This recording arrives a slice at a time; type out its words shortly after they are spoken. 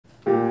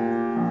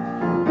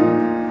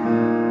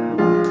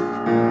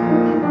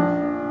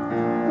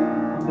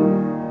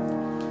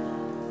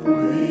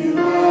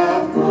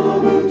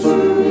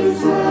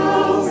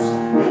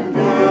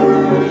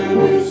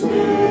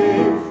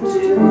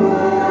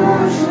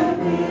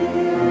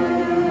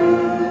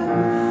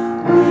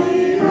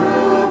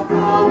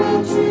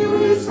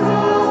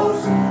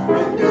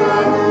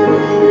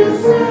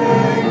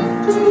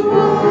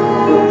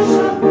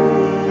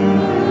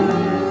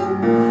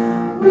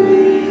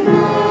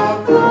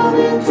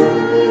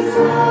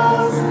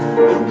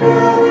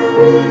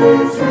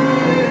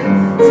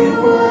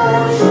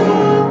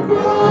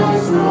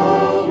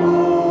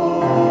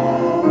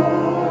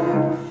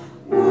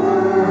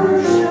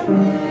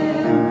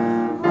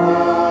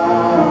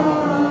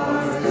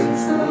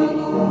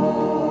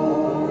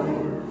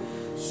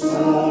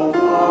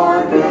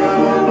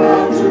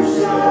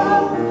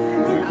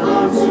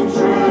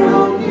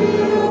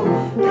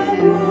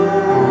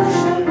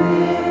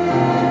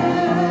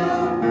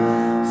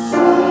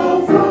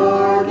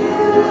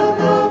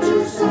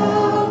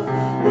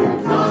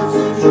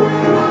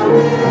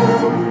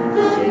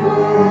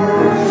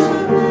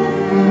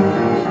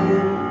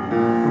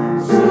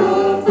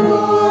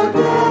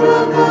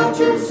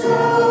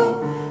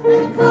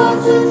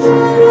Good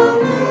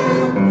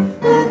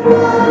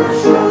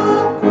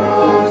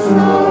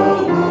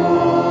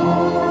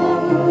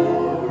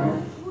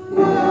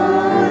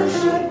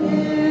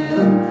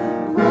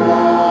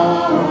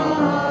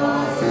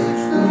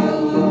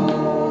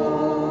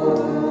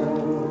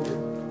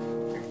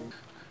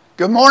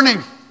morning.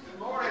 Good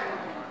morning.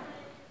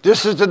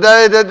 This is the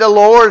day that the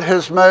Lord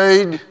has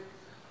made.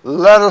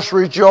 Let us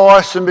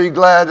rejoice and be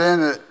glad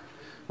in it.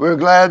 We're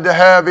glad to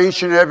have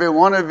each and every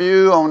one of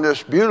you on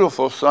this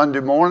beautiful Sunday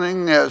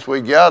morning as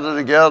we gather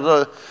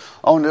together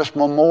on this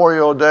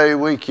Memorial Day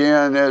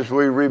weekend as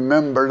we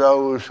remember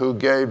those who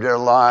gave their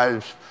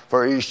lives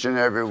for each and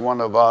every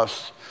one of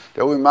us,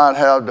 that we might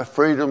have the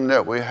freedom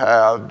that we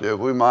have, that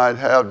we might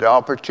have the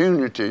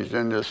opportunities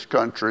in this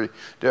country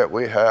that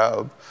we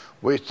have.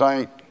 We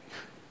thank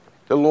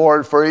the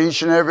Lord for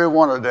each and every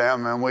one of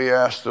them, and we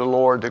ask the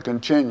Lord to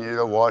continue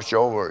to watch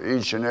over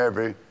each and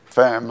every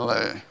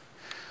family.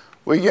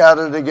 We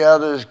gather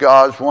together as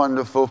God's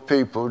wonderful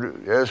people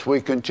as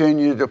we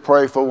continue to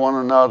pray for one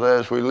another,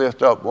 as we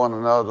lift up one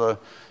another,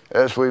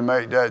 as we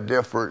make that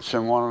difference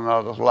in one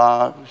another's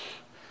lives.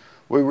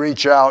 We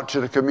reach out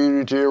to the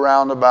community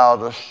around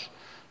about us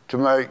to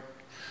make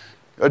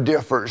a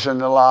difference in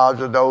the lives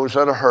of those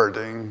that are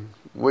hurting.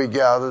 We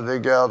gather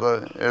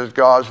together as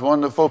God's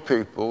wonderful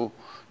people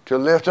to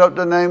lift up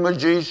the name of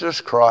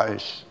Jesus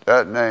Christ,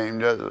 that name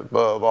that is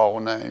above all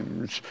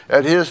names.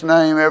 At his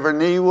name every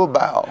knee will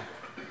bow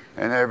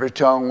and every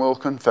tongue will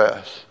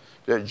confess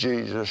that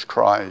Jesus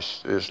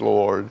Christ is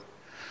Lord.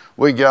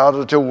 We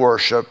gather to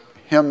worship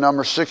hymn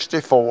number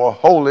 64,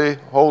 Holy,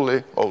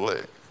 Holy,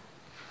 Holy.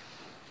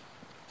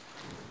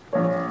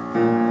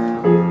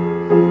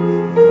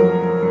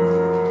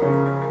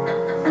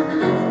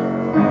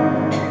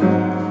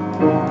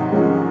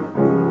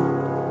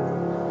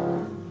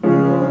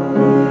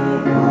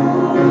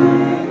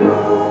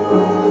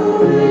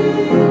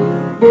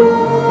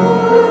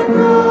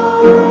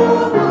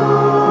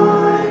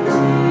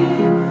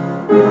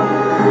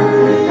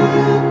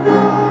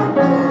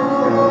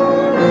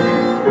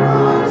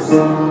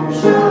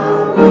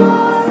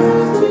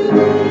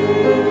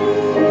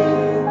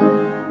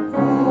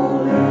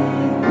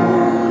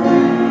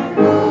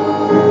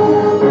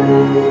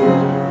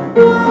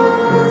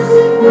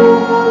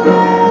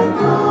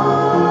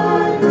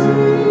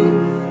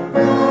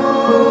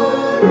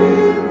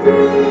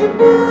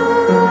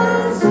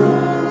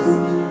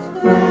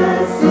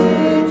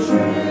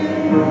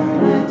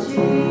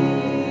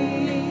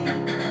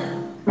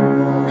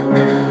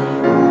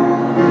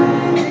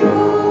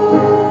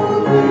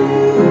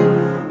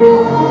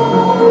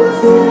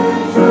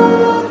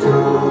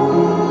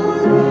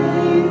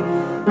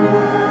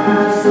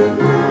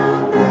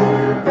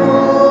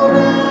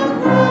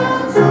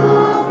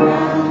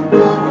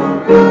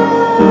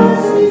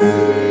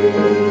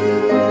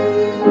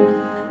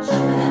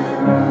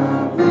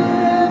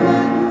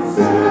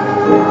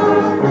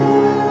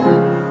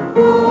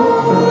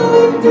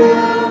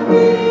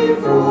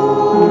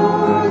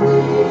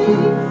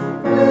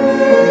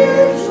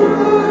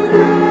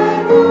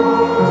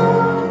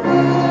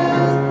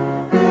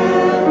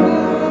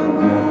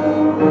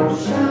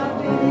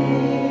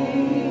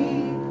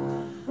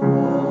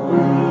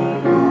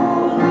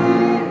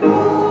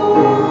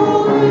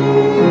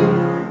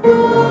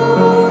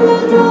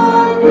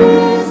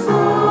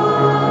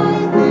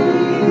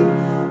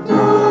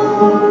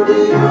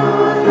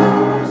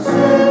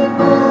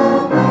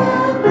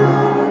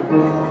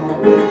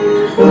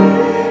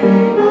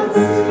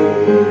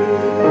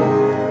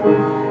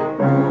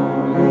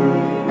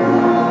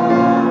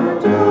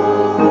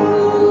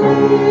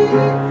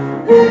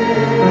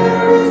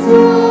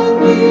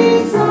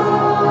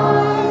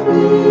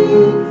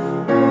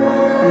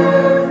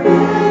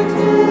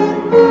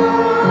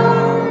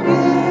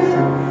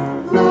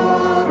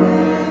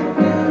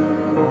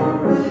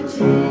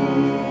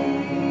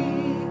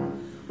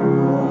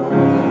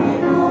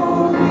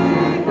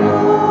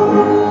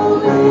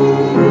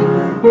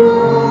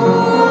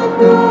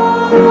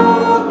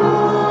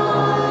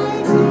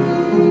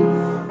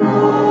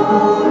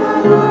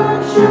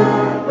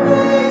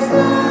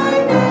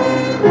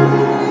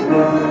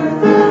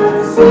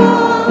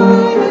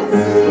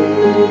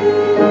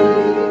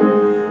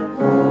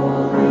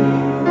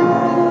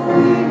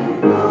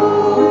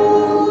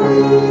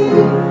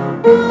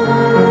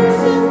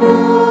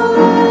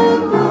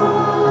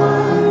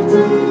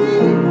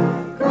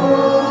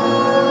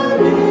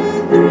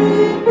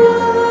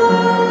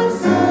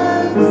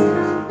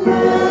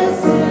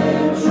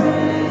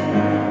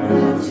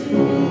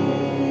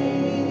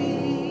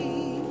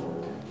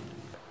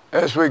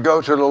 As we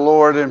go to the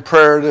Lord in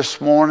prayer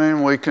this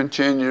morning, we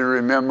continue to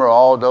remember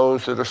all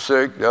those that are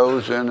sick,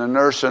 those in the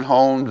nursing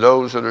homes,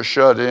 those that are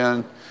shut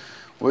in.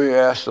 We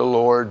ask the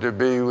Lord to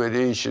be with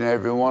each and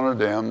every one of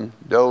them.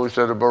 Those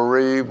that are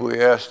bereaved,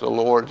 we ask the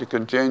Lord to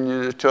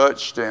continue to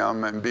touch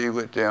them and be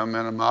with them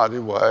in a mighty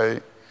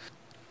way.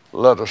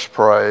 Let us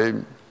pray.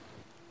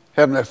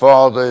 Heavenly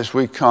Father, as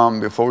we come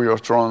before your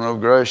throne of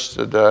grace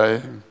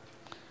today,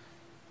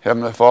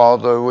 Heavenly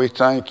Father, we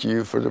thank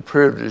you for the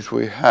privilege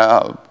we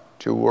have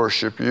to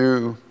worship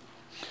you.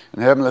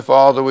 And Heavenly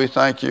Father, we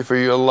thank you for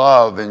your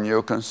love and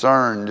your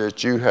concern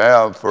that you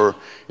have for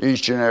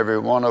each and every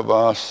one of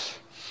us.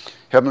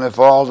 Heavenly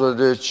Father,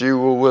 that you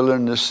were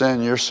willing to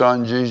send your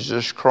Son,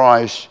 Jesus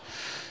Christ,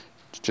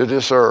 to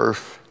this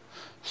earth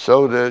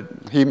so that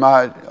he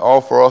might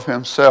offer of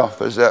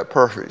himself as that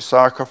perfect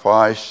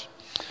sacrifice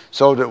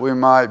so that we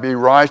might be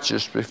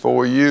righteous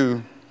before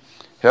you.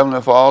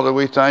 Heavenly Father,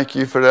 we thank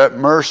you for that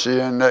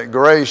mercy and that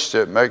grace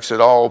that makes it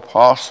all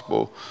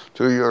possible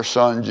through your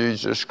Son,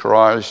 Jesus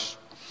Christ.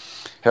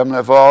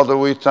 Heavenly Father,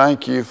 we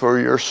thank you for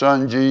your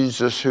Son,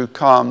 Jesus, who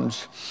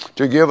comes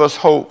to give us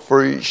hope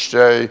for each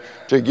day,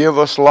 to give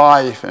us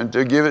life and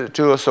to give it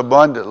to us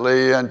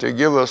abundantly and to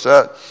give us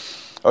that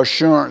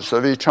assurance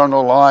of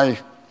eternal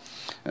life.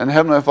 And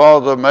Heavenly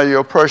Father, may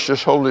your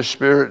precious Holy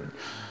Spirit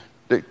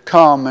that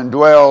come and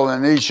dwell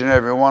in each and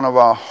every one of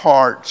our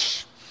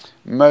hearts.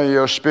 May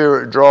your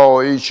Spirit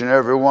draw each and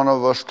every one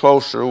of us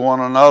closer to one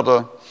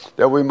another,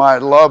 that we might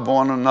love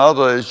one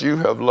another as you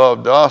have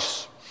loved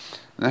us.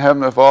 And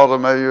Heavenly Father,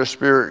 may your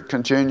Spirit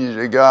continue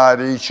to guide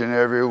each and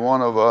every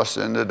one of us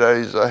in the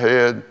days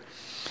ahead,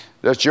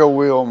 that your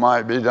will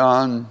might be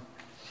done.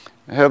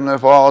 Heavenly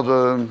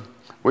Father,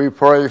 we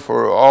pray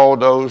for all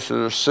those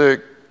that are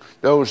sick,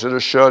 those that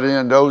are shut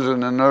in, those in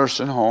the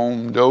nursing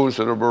home, those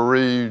that are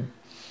bereaved.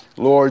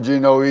 Lord, you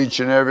know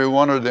each and every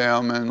one of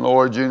them, and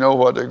Lord, you know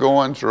what they're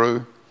going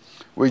through.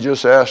 We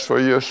just ask for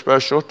your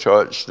special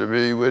touch to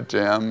be with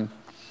them.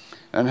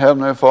 And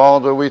Heavenly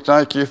Father, we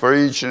thank you for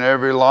each and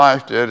every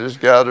life that is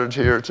gathered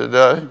here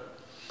today.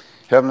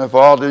 Heavenly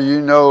Father,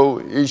 you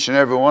know each and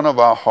every one of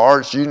our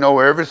hearts. You know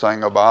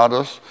everything about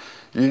us.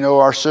 You know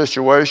our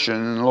situation.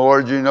 And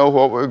Lord, you know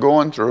what we're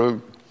going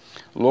through.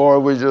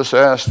 Lord, we just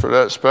ask for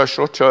that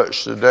special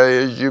touch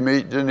today as you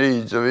meet the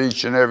needs of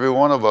each and every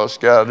one of us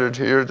gathered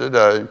here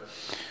today.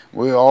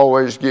 We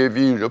always give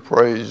you the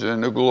praise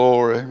and the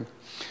glory.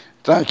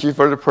 Thank you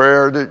for the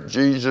prayer that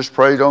Jesus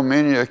prayed on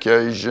many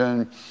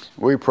occasions.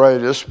 We pray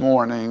this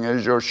morning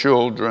as your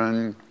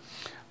children.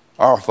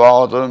 Our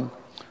Father,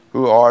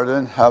 who art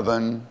in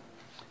heaven,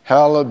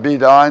 hallowed be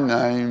thy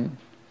name.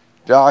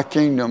 Thy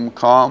kingdom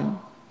come.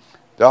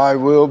 Thy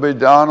will be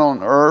done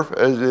on earth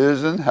as it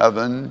is in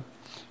heaven.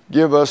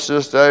 Give us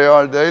this day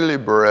our daily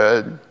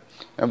bread,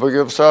 and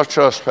forgive us our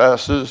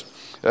trespasses,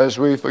 as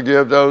we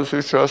forgive those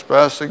who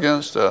trespass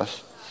against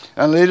us.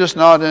 And lead us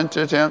not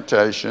into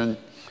temptation,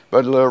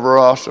 but deliver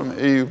us from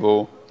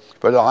evil.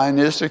 For thine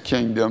is the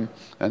kingdom,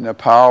 and the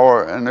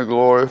power, and the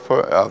glory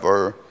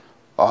forever.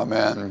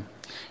 Amen.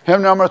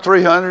 Hymn number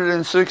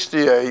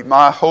 368,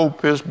 My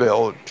Hope is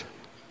Built.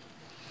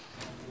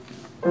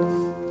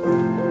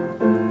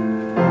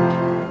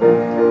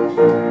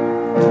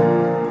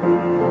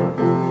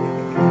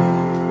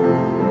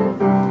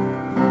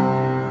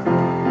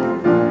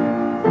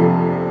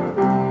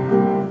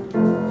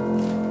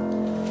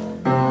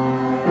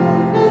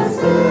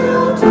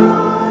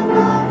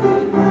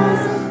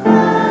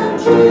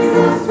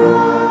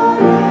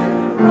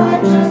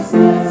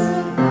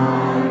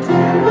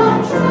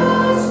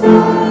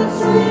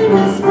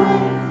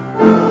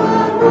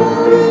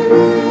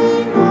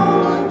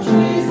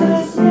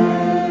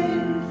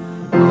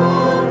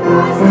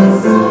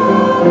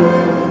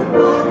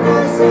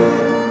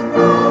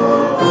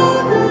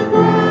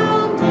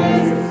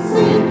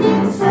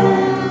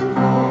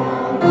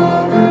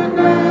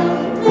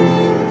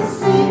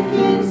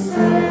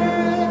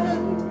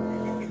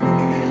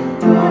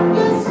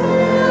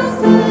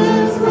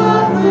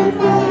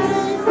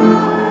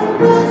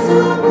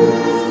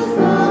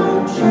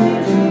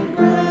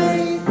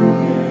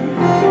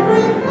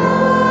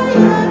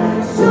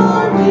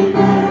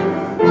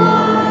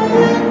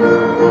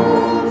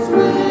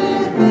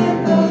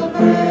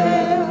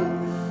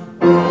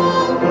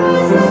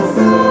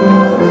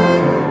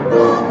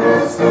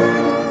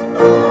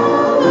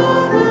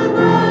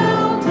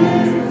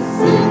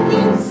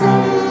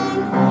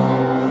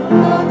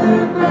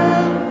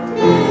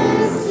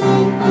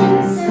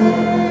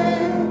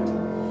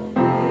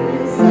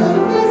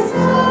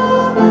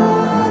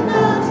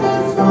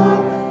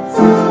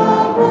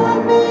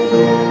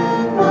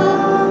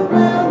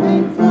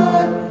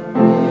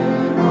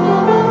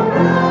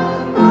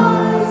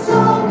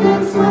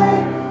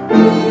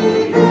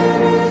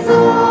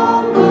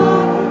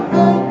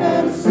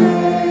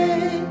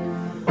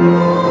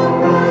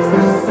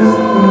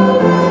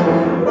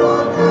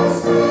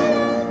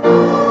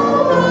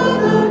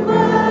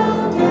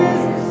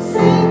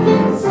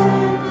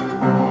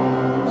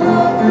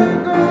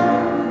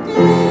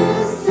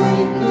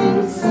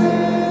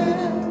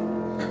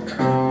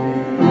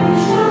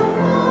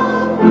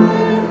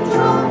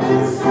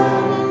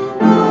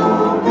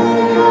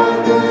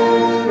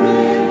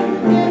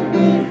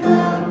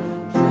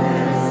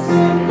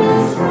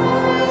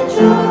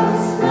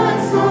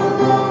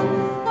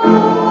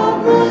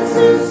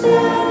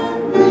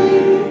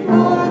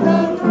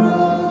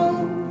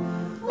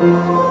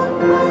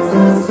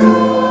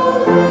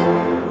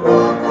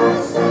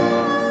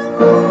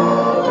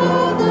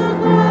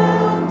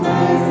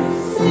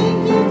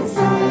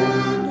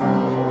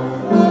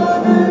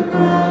 Other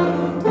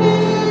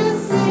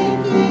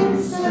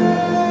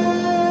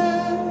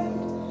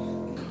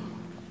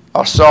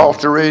Our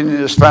Psalter reading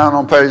is found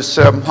on page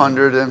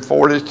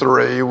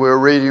 743. We're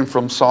reading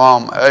from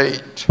Psalm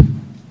 8.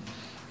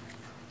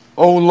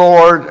 O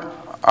Lord,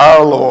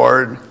 our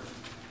Lord,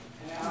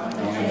 how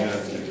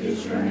majestic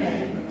is your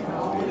name in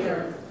all the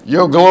earth.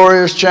 Your glory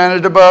is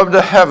chanted above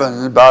the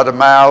heavens by the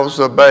mouths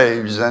of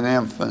babes and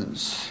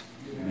infants.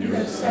 You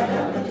have set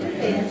up a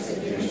defense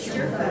against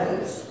your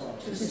foes,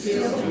 to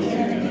still the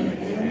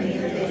enemy in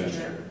their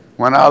danger.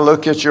 When I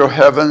look at your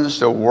heavens,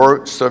 the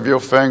works of your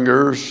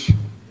fingers,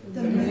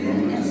 the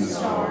moon and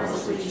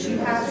stars which you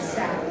have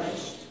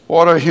established,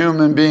 what are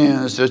human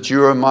beings that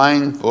you are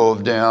mindful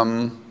of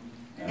them?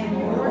 and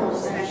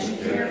mortals that you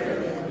care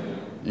for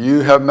them, You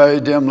have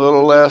made them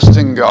little less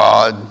than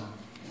God.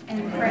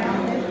 and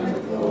crowned them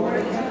with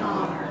glory and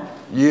honor.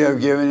 You have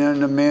given them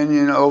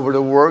dominion over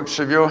the works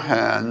of your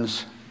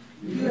hands,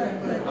 You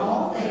have put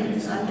all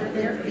things under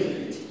their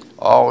feet,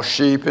 all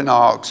sheep and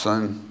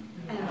oxen,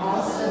 and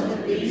also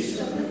the beasts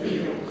of the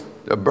field,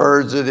 the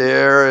birds of the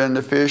air and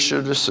the fish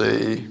of the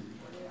sea.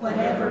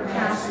 whatever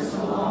passes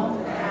along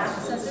the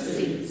paths of the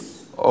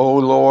seas. O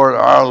Lord,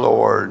 our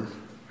Lord,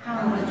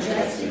 How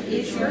majestic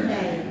is your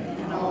name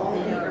in all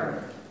the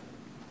earth.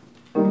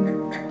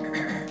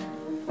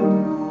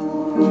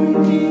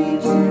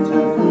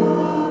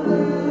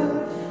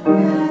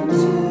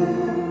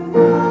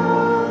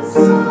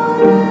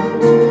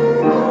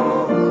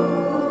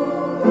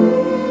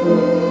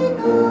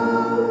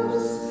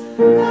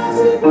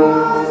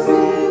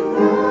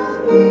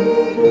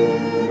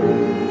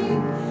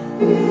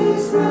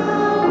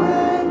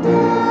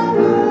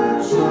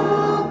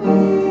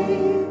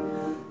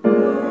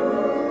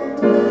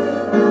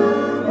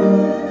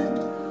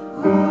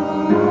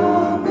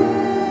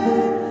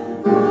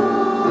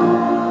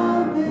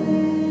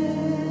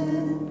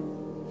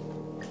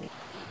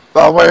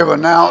 by way of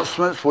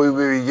announcements, we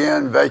will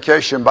begin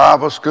Vacation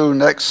Bible School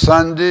next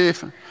Sunday.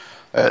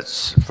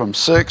 It's from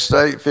 6 to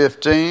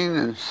 8:15,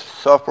 and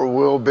supper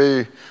will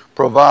be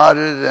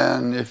provided.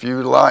 And if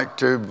you'd like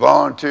to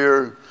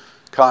volunteer,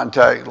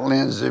 contact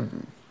Lindsay.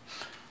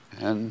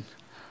 And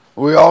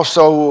we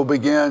also will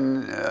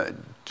begin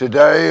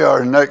today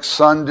or next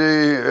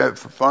Sunday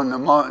from the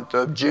month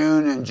of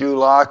June and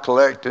July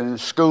collecting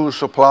school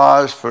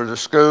supplies for the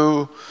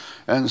school.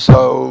 And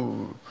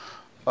so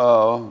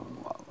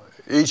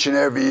each and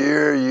every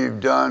year you've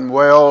done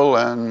well,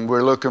 and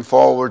we're looking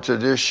forward to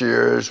this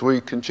year as we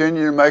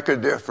continue to make a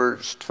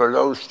difference for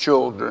those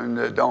children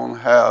that don't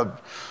have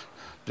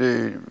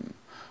the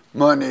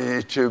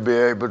money to be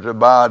able to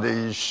buy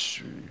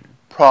these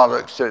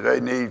products that they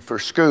need for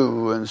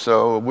school. And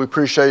so we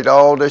appreciate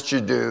all that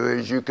you do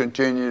as you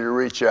continue to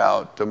reach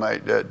out to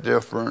make that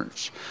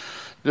difference.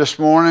 This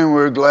morning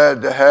we're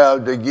glad to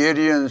have the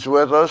Gideons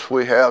with us.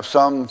 We have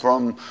some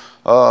from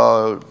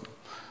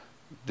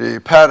the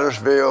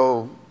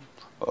Pattersville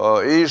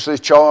Easily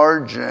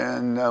Charge,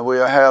 and we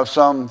have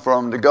some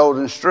from the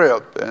Golden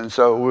Strip, and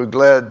so we're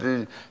glad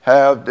to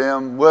have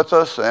them with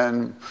us.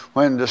 And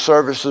when the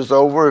service is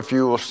over, if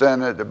you will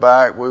stand at the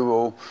back, we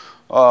will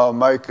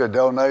make a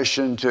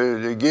donation to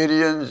the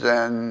Gideons,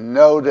 and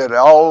know that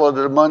all of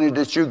the money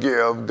that you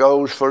give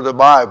goes for the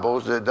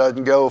Bibles. It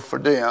doesn't go for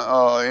them,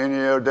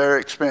 any of their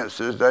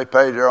expenses. They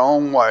pay their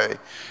own way.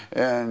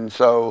 And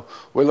so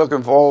we're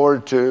looking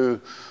forward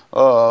to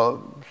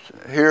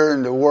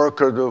hearing the work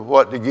of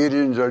what the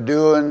Gideons are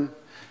doing.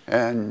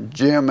 And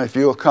Jim, if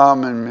you'll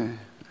come and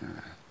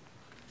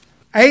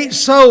 8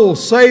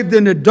 souls saved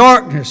in the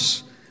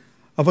darkness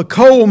of a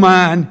coal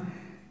mine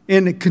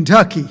in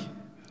Kentucky.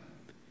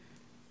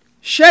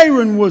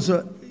 Sharon was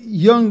a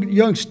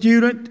young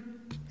student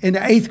in the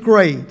 8th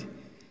grade.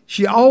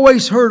 She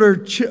always heard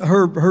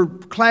her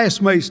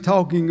classmates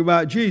talking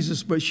about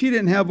Jesus, but she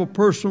didn't have a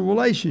personal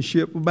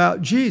relationship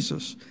about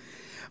Jesus.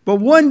 But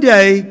one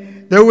day,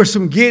 there were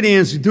some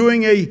Gideons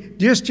doing a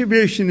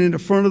distribution in the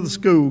front of the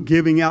school,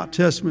 giving out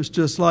testaments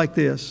just like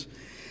this.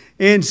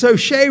 And so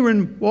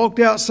Sharon walked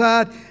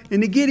outside,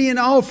 and the Gideon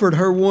offered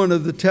her one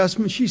of the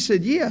testaments. She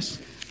said, "Yes,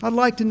 I'd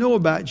like to know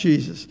about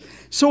Jesus."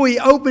 So he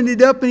opened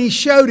it up and he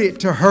showed it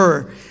to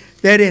her,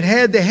 that it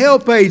had the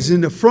help aids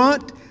in the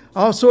front,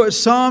 also it's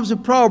Psalms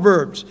and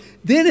Proverbs.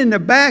 Then in the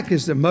back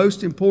is the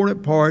most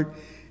important part,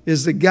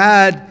 is the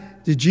guide,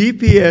 the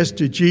GPS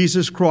to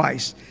Jesus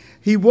Christ.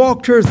 He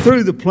walked her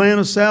through the plan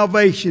of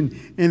salvation,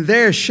 and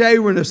there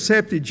Sharon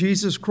accepted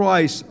Jesus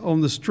Christ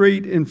on the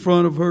street in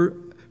front of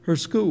her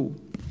school.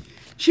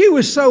 She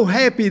was so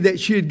happy that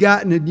she had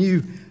gotten a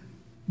new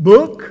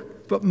book,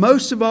 but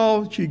most of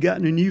all, she had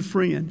gotten a new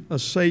friend, a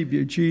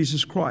Savior,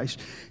 Jesus Christ.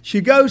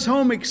 She goes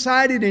home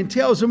excited and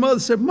tells her mother,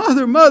 said,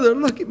 Mother,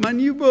 look at my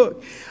new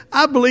book.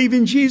 I believe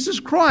in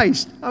Jesus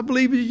Christ. I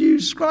believe in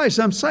Jesus Christ.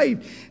 I'm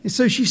saved. And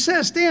so she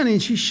sits down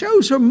and she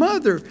shows her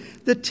mother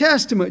the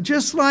testament,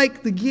 just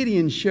like the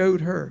Gideon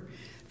showed her.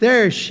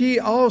 There, she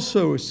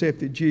also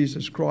accepted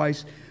Jesus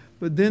Christ.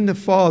 But then the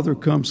father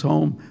comes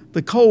home,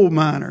 the coal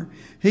miner.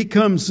 He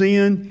comes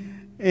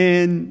in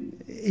and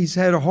he's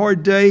had a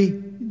hard day.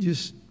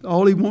 Just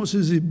all he wants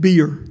is his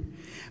beer.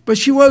 But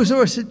she rose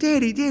over and said,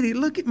 Daddy,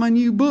 look at my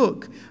new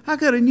book. I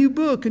got a new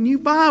book, a new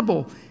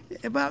Bible.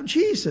 about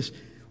Jesus.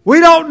 We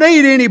don't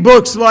need any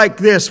books like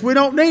this. We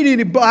don't need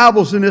any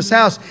Bibles in this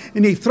house.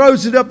 And he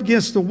throws it up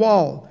against the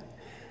wall.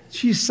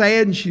 She's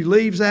sad and she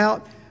leaves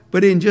out.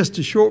 But in just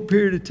a short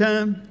period of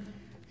time,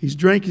 he's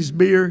drank his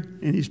beer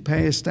and he's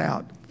passed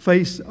out,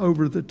 face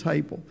over the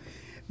table.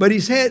 But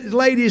he's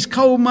laid his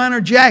coal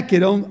miner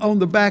jacket on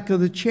the back of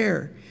the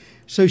chair.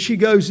 So she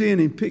goes in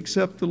and picks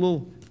up the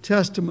little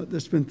testament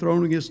that's been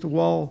thrown against the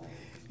wall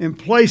and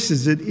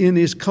places it in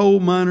his coal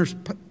miner's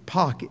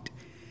pocket,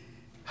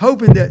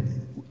 hoping that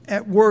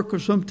at work or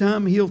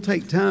sometime he'll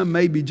take time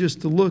maybe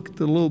just to look at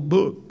the little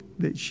book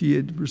that she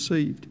had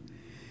received.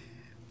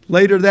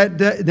 Later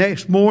that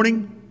next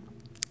morning,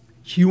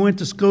 she went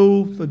to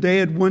school. The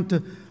dad went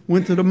to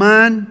the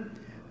mine.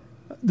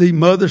 The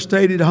mother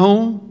stayed at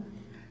home.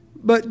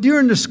 But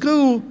during the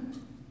school,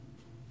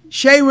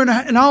 Sharon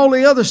and all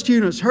the other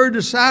students heard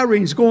the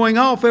sirens going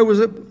off. There was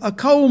a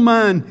coal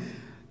mine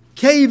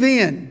cave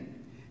in.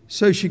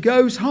 So she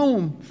goes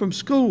home from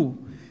school.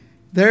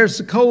 There's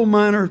the coal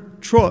miner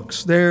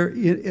trucks there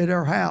at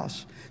her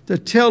house to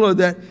tell her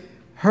that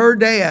her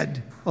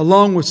dad,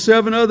 along with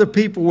 7 other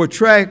people, were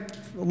tracked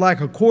like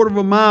a quarter of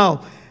a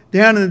mile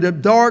down in the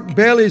dark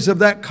bellies of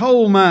that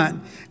coal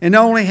mine and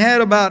only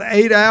had about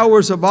 8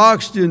 hours of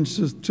oxygen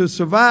to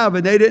survive,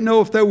 and they didn't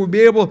know if they would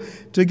be able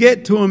to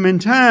get to him in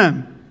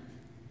time.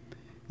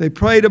 They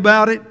prayed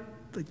about it.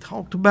 They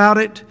talked about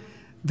it.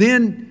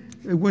 Then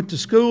they went to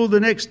school the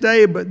next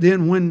day, but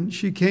then when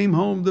she came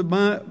home,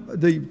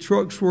 the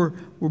trucks were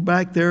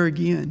back there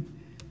again.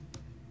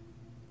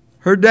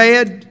 Her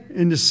dad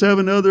and the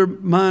 7 other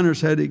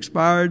miners had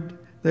expired.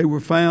 They were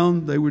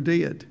found. They were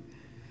dead.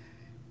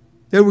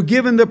 They were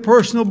given the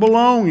personal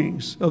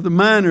belongings of the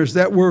miners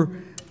that were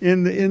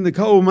in the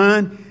coal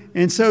mine,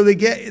 and so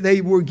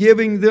they were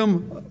giving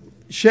them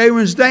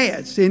Sharon's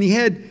dad's, and he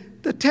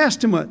had the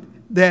testament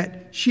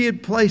that she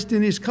had placed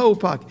in his coal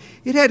pocket.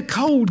 It had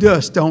coal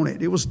dust on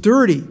it. It was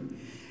dirty.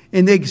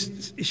 And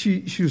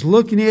she was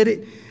looking at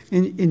it,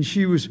 and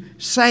she was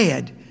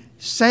sad.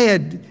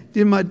 Sad.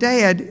 Then my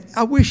dad,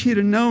 I wish he'd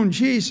have known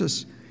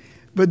Jesus.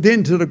 But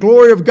then to the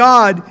glory of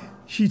God,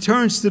 she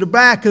turns to the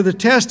back of the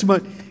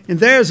testament, and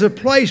there's a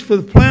place for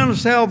the plan of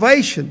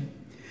salvation.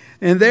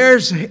 And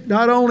there's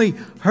not only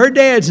her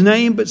dad's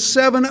name, but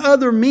 7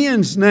 other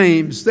men's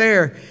names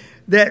there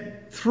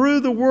that through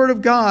the Word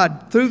of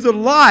God, through the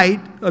light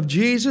of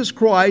Jesus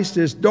Christ,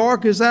 as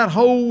dark as that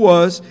hole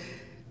was,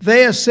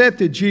 they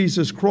accepted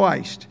Jesus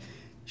Christ.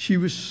 She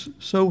was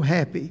so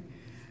happy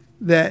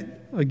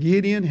that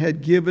Gideon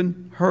had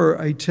given her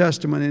a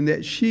testament and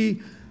that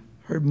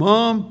her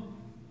mom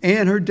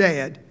and her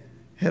dad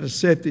had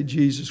accepted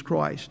Jesus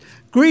Christ.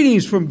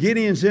 Greetings from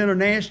Gideon's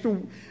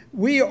International.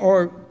 We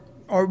are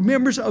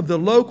members of the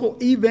local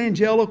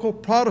evangelical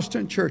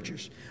Protestant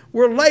churches.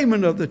 We're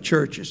laymen of the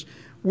churches.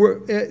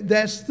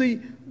 That's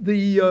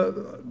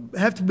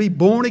have to be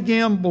born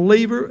again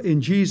believer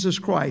in Jesus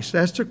Christ.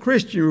 That's the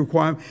Christian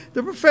requirement.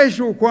 The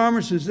professional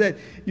requirements is that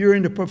you're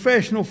in the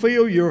professional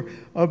field. You're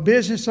a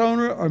business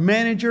owner, a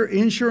manager,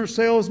 insurance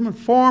salesman,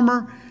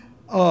 farmer,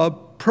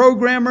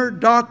 programmer,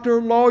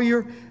 doctor,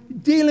 lawyer,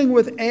 dealing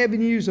with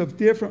avenues of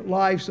different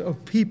lives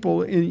of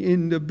people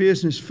in the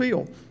business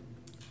field.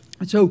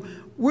 And so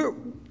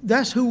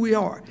that's who we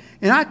are.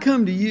 And I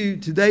come to you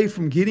today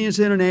from Gideon's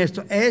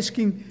International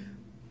asking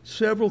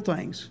several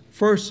things.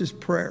 First is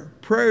prayer.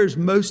 Prayer is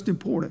most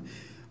important.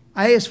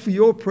 I ask for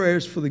your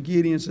prayers for the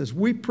Gideons as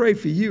we pray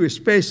for you,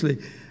 especially.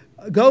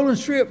 Golden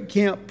Strip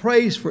Camp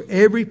prays for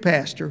every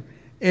pastor,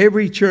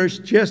 every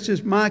church, just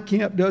as my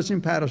camp does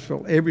in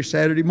Pattersville every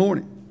Saturday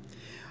morning.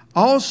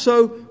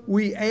 Also,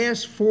 we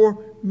ask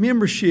for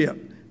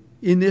membership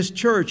in this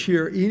church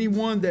here.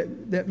 Anyone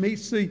that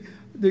meets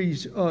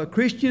these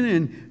Christian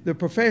and the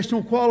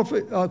professional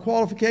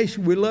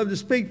qualification, we'd love to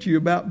speak to you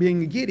about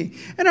being a Gideon.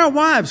 And our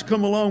wives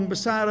come along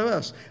beside of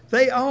us.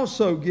 They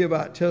also give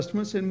out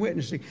testaments and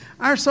witnessing.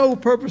 Our sole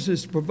purpose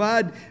is to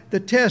provide the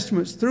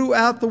testaments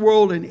throughout the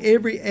world in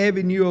every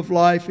avenue of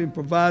life and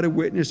provide a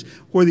witness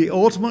where the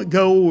ultimate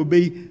goal will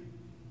be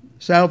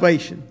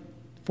salvation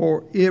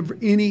for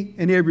any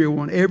and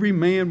everyone, every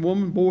man,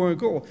 woman, boy, and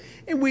girl.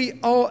 And we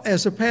all,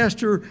 as a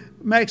pastor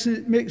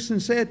Mixon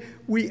said,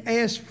 we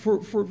ask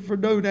for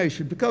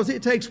donation because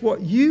it takes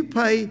what you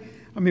pay,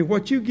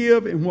 what you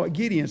give and what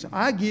Gideon's.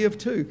 I give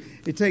too.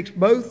 It takes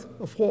both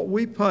of what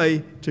we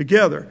pay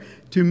together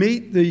to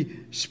meet the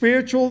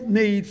spiritual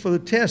need for the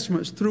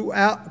testaments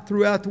throughout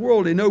the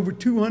world in over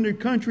 200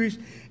 countries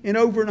and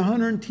over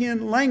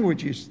 110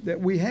 languages that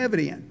we have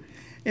it in.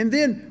 And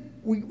then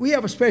we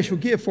have a special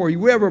gift for you.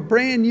 We have a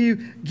brand new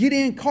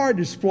Gideon card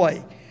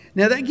display.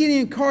 Now that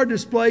Gideon card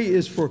display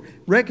is for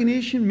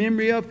recognition,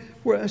 memory of,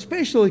 for a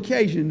special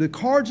occasion. The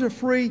cards are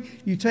free.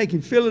 You take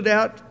and fill it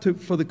out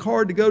for the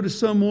card to go to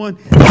someone.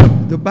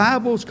 The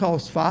Bibles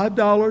cost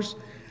 $5.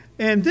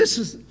 And this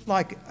is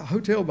like a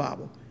hotel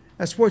Bible.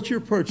 That's what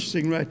you're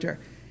purchasing right there.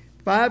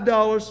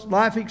 $5.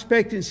 Life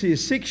expectancy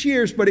is 6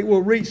 years, but it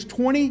will reach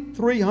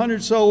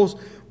 2,300 souls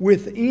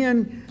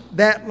within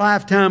that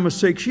lifetime of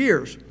 6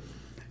 years.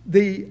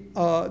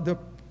 The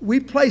we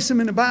place them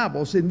in the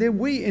Bibles, and then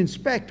we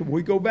inspect them.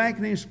 We go back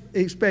and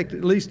inspect it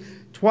at least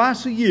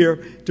twice a year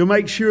to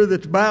make sure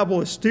that the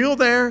Bible is still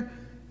there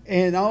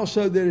and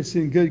also that it's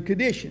in good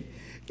condition.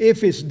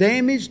 If it's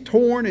damaged,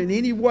 torn in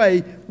any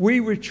way, we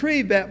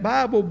retrieve that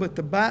Bible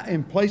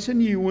and place a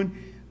new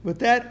one. But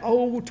that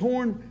old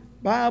torn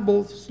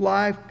Bible's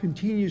life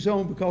continues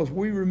on because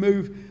we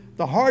remove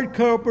the hard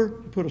cover,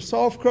 put a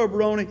soft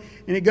cover on it,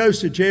 and it goes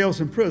to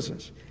jails and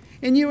prisons.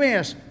 And you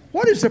ask,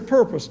 what is the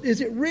purpose? Is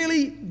it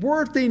really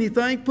worth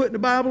anything putting the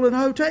Bible in a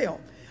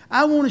hotel?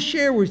 I want to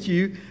share with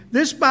you,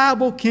 this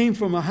Bible came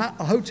from a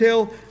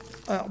hotel,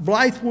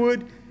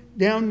 Blythewood,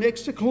 down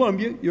next to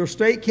Columbia, your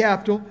state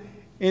capital.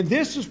 And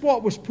this is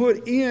what was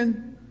put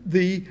in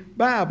the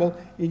Bible.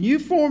 And you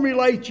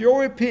formulate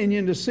your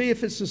opinion to see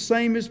if it's the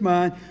same as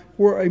mine,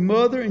 where a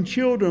mother and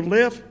children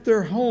left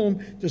their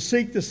home to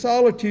seek the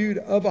solitude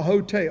of a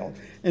hotel.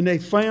 And they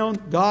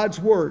found God's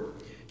Word.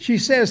 She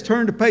says,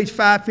 turn to page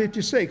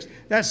 556.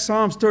 That's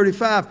Psalms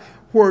 35,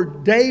 where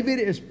David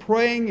is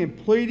praying and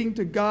pleading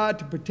to God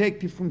to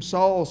protect him from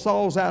Saul.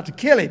 Saul's out to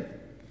kill him.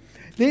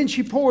 Then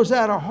she pours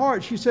out her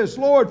heart. She says,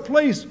 Lord,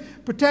 please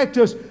protect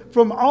us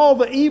from all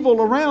the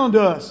evil around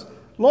us.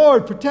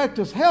 Lord, protect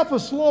us. Help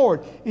us,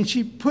 Lord. And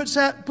she puts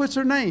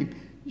her name.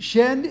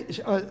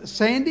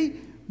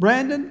 Sandy,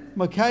 Brandon,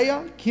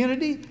 Micaiah,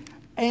 Kennedy,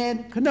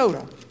 and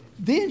Kenoda.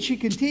 Then she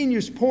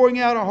continues pouring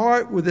out her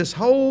heart with this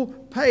whole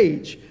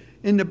page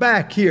in the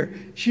back here.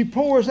 She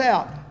pours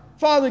out,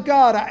 Father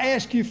God, I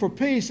ask you for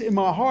peace in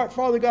my heart.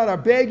 Father God, I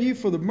beg you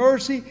for the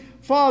mercy.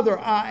 Father,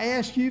 I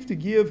ask you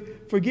to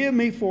forgive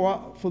me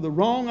for the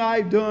wrong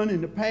I've done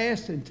in the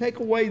past and take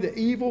away the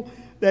evil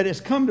that has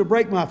come to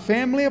break my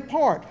family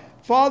apart.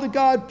 Father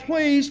God,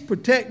 please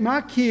protect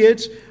my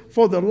kids,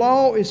 for the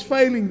law is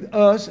failing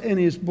us and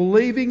is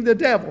believing the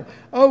devil.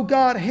 Oh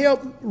God,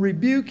 help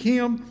rebuke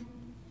him.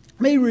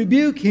 May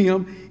rebuke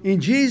him. In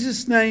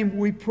Jesus' name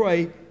we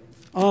pray.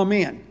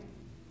 Amen.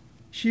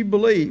 She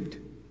believed.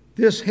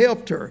 This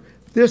helped her.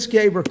 This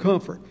gave her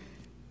comfort.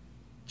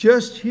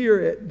 Just here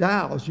at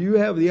Dials, you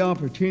have the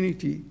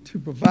opportunity to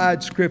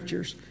provide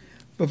scriptures.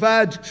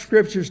 Provide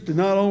scriptures to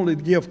not only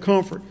give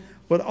comfort,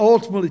 but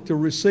ultimately to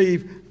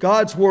receive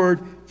God's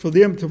Word for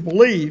them to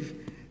believe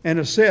and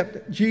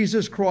accept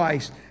Jesus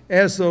Christ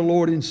as their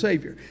Lord and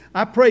Savior.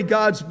 I pray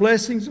God's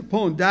blessings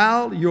upon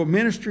Dial, your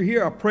ministry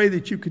here. I pray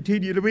that you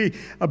continue to be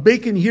a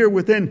beacon here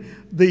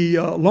within the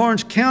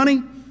Lawrence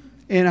County.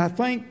 And I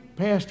thank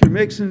Pastor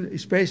Mixon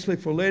especially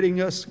for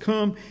letting us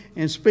come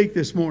and speak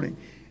this morning.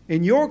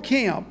 And your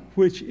camp,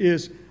 which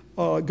is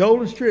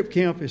Golden Strip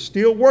Camp, is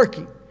still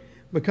working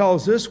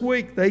because this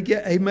week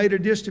they made a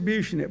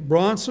distribution at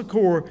Bon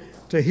Secours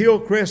to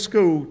Hillcrest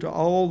School to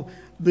all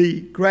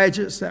the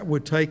graduates that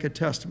would take a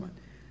testament.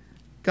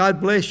 God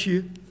bless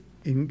you.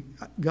 In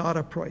God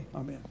I pray.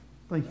 Amen.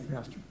 Thank you,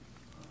 Pastor.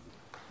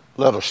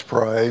 Let us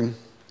pray.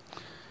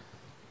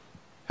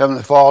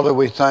 Heavenly Father,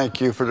 we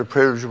thank you for the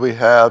privilege we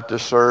have to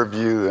serve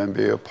you and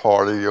be a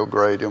part of your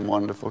great and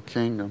wonderful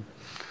kingdom.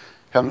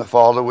 Heavenly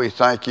Father, we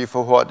thank you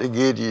for what the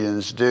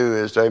Gideons do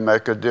as they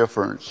make a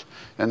difference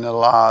in the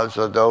lives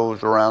of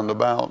those around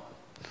about.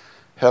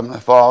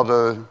 Heavenly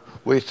Father,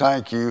 we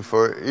thank you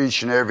for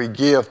each and every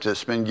gift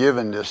that's been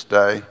given this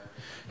day.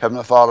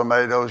 Heavenly Father,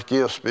 may those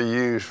gifts be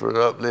used for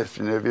the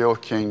uplifting of your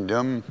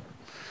kingdom.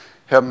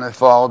 Heavenly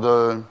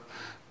Father,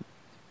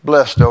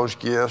 bless those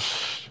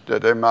gifts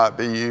that they might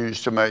be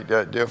used to make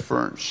that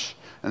difference.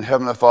 And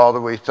Heavenly Father,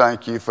 we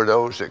thank you for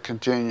those that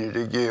continue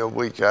to give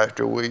week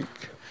after week.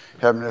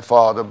 Heavenly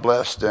Father,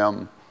 bless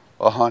them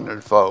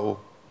 100-fold.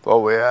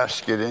 For we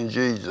ask it in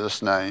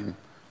Jesus' name.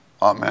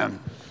 Amen.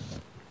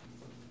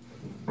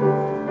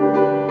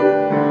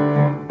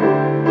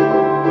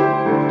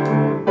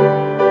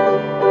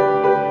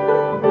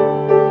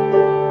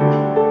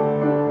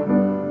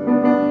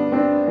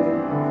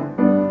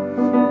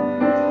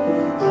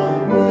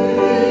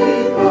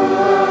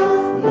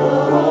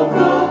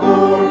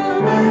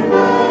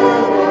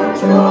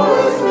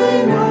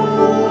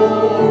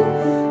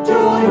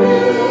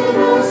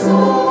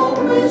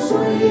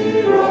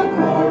 Sweet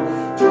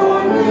accord,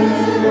 join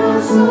in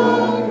our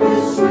song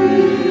with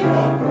sweet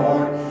accord.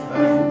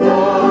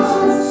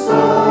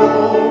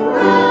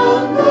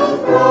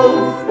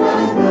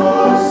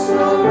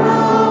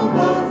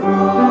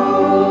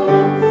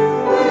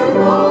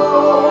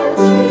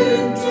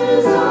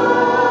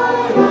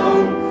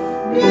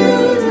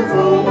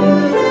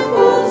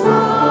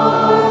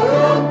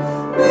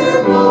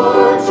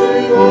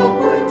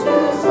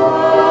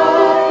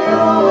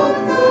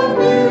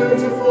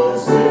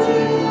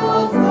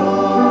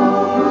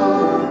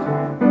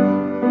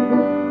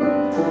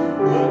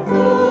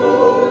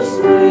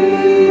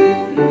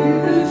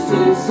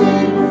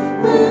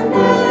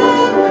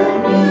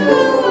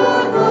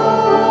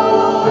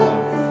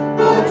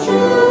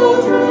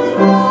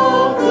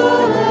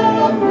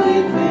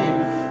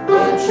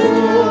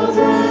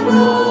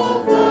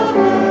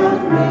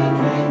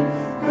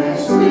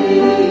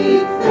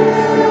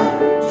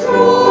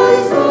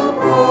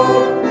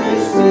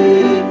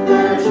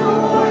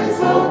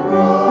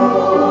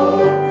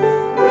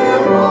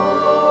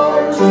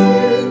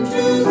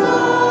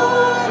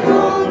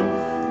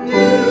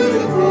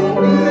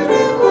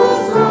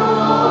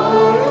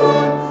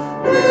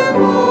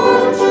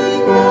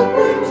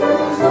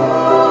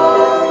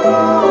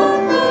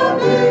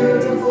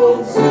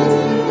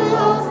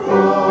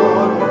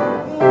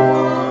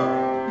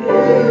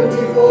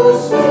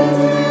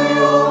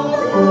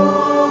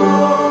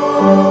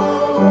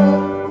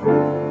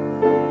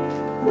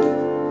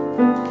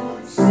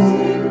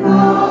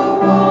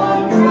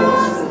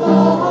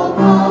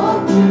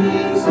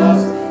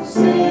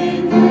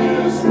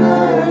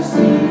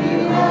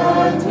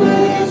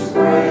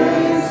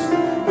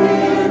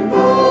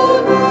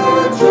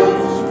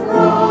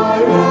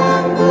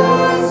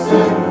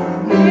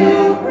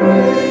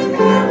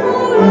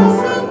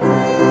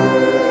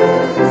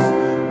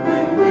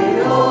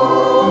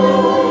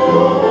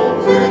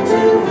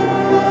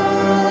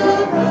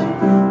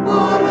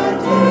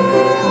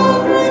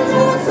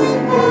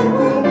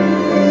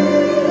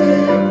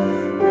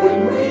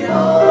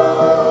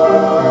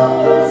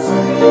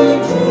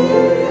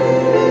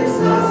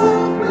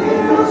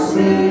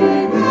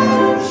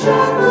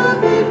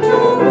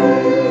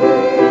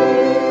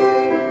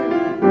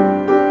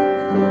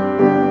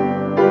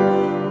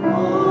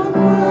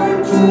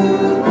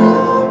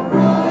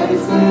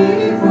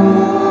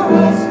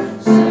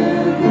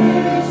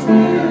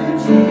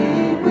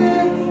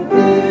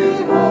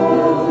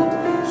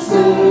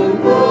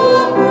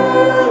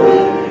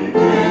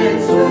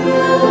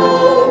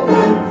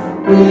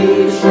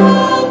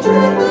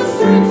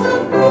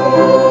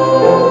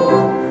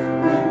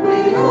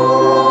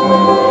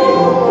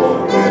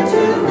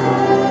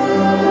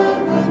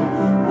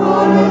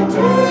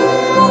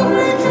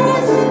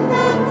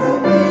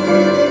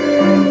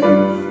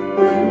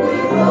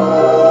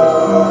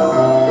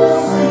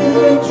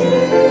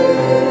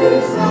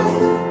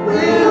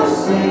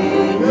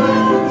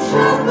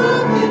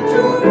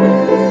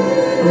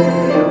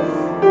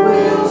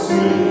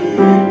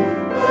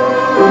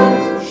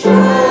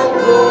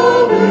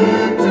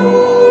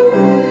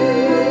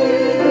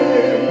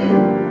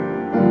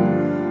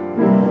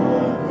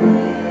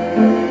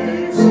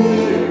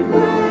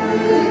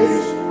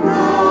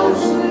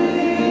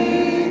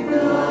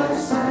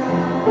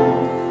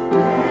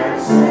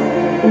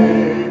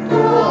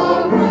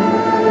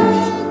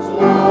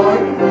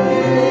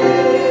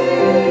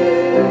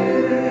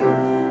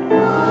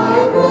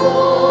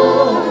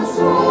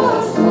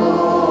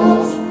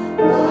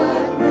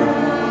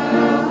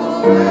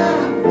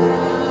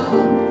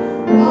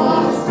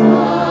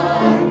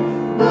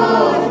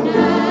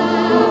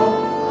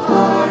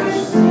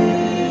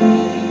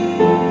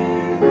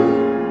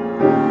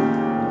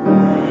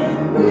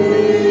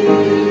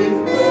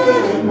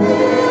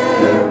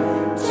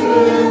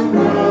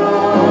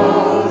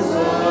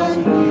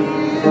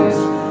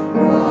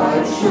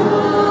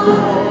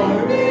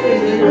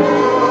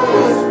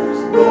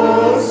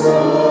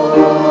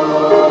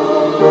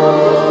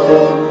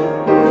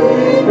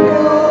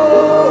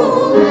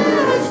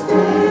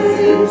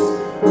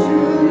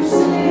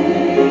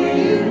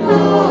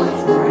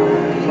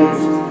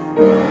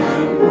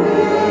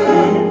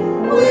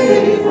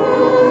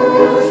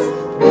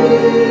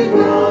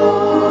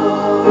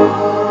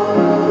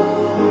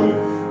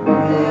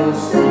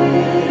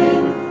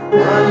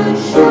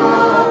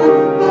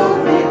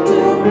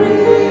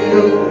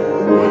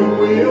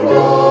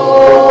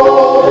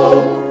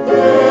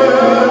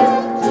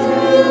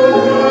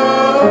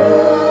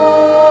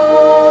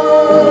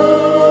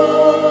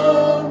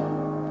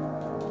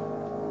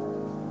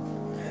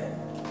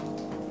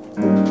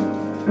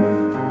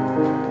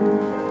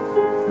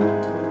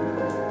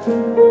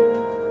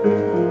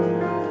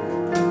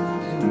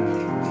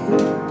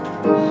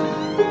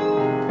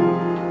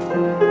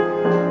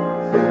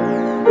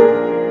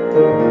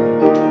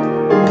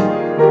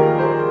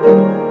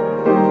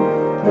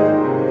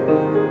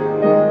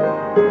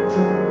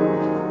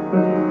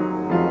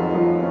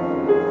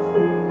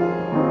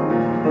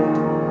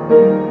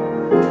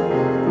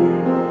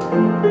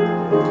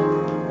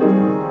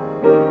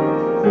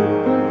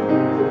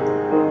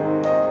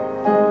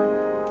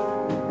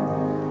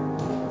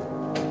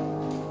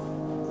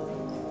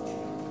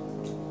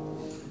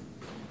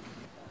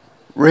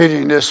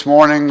 Reading this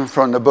morning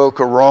from the book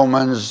of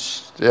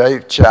Romans, the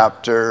 8th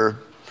chapter,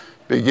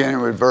 beginning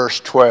with verse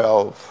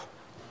 12.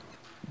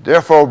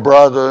 Therefore,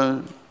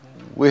 brother,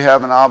 we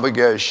have an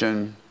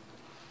obligation,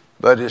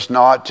 but it's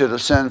not to the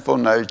sinful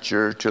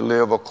nature to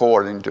live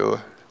according to it.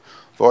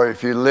 For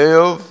if you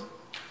live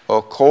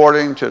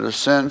according to the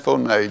sinful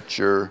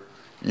nature,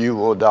 you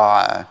will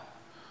die.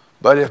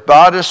 But if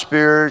by the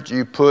Spirit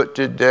you put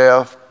to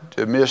death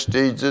the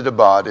misdeeds of the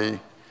body,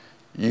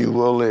 you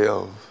will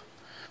live.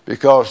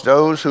 Because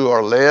those who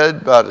are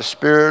led by the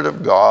Spirit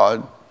of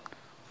God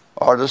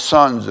are the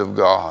sons of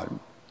God.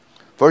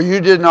 For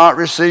you did not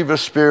receive a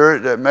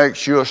spirit that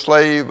makes you a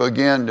slave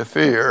again to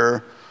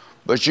fear,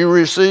 but you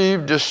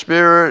received the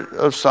Spirit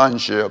of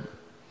sonship,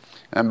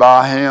 and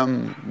by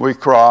him we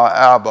cry,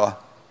 Abba,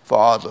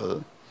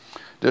 Father.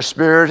 The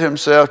Spirit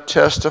himself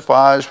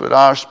testifies with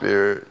our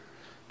spirit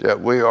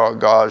that we are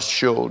God's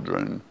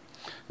children.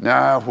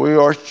 Now, if we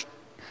are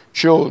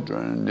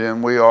children,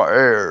 then we are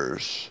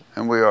heirs,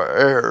 and we are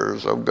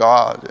heirs of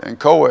God and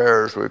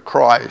co-heirs with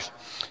Christ,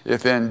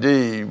 if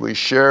indeed we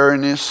share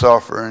in his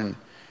suffering,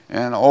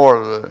 in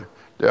order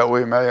that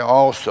we may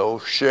also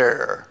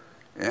share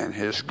in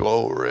his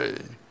glory.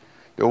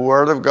 The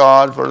word of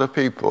God for the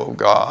people of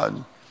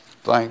God.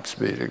 Thanks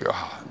be to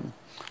God.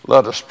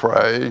 Let us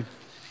pray.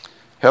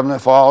 Heavenly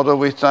Father,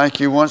 we thank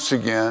you once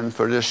again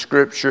for this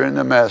scripture and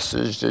the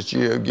message that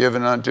you have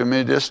given unto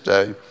me this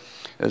day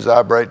as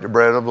I break the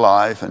bread of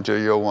life unto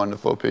your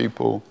wonderful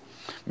people.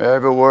 May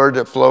every word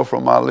that flow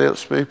from my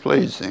lips be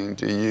pleasing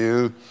to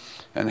you.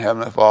 And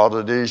Heavenly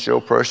Father, these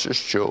your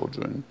precious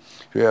children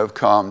who have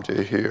come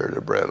to hear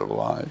the bread of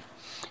life.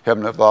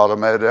 Heavenly Father,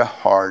 may their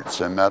hearts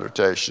and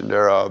meditation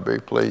thereof be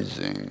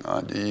pleasing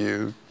unto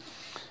you.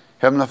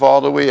 Heavenly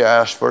Father, we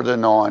ask for the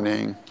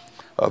anointing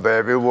of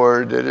every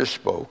word that is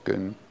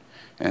spoken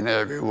and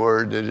every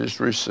word that is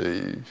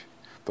received.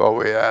 For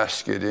we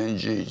ask it in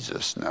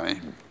Jesus'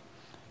 name.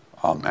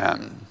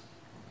 Amen.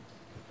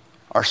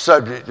 Our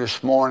subject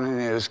this morning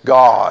is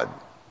God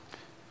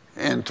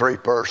in three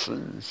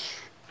persons.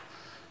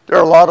 There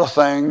are a lot of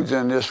things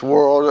in this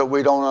world that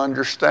we don't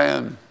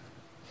understand.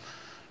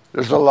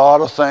 There's a lot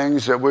of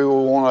things that we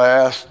will want to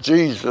ask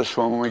Jesus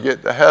when we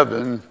get to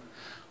heaven,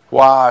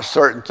 why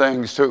certain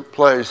things took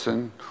place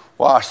and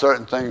why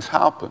certain things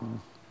happened.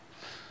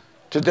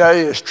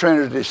 Today is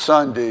Trinity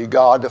Sunday,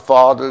 God the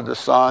Father, the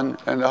Son,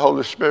 and the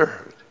Holy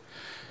Spirit.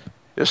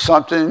 It's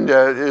something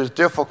that is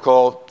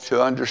difficult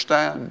to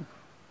understand.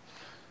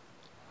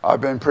 I've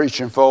been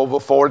preaching for over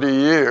 40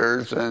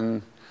 years,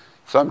 and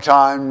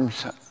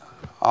sometimes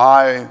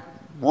I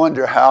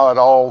wonder how it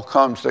all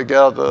comes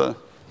together.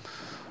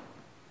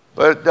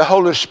 But the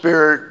Holy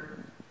Spirit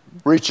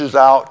reaches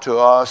out to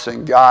us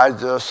and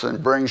guides us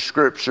and brings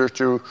Scripture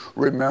to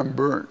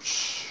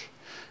remembrance.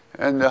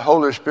 And the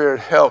Holy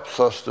Spirit helps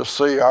us to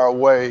see our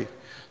way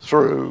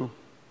through.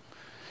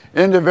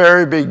 In the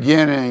very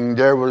beginning,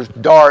 there was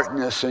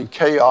darkness and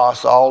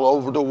chaos all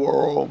over the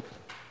world.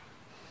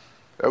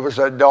 There was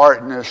that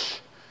darkness.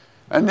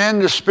 And then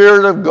the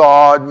Spirit of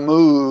God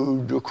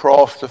moved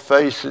across the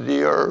face of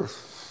the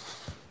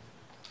earth.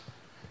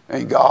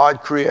 And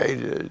God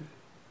created.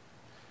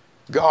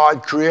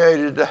 God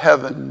created the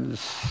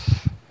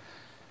heavens.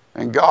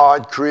 And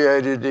God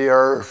created the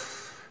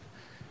earth.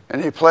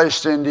 And he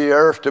placed in the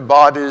earth the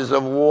bodies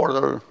of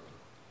water.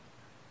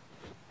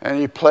 And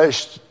he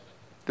placed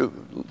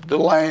the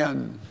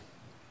land.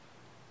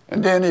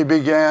 And then he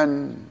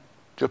began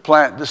to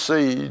plant the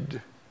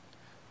seed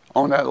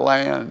on that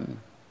land.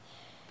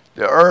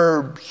 The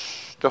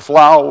herbs, the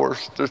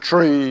flowers, the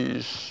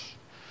trees.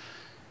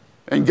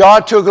 And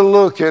God took a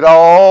look at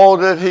all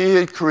that he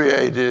had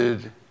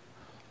created,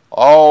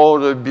 all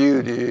the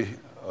beauty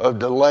of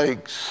the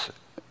lakes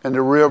and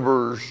the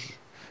rivers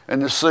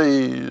and the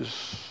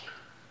seas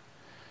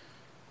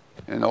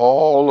and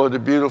all of the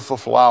beautiful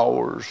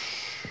flowers.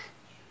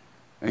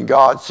 And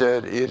God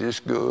said, "It is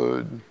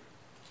good."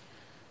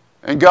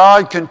 And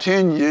God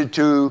continued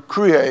to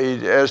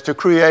create as the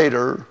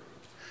creator.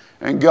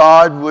 And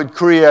God would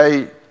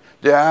create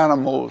the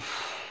animals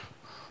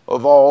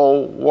of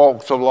all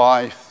walks of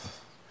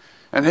life.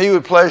 And he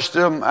would place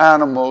them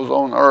animals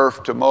on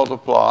earth to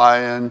multiply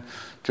and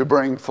to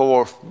bring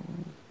forth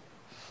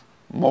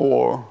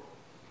more.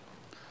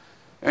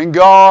 And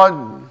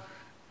God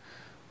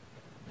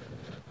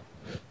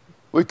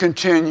would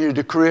continue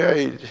to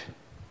create.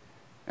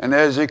 And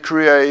as he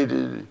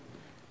created,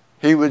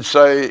 he would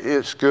say,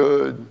 "It's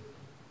good."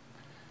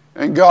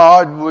 And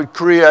God would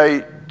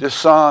create the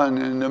sun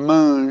and the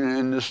moon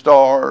and the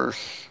stars.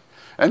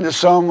 And the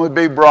sun would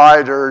be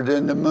brighter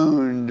than the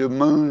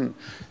moon,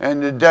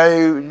 and the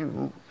day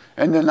and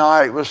the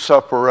night was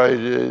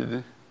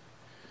separated.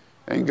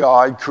 And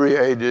God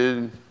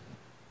created.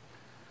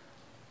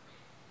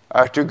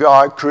 After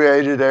God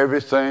created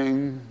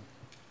everything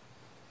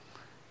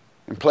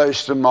and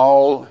placed them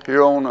all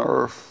here on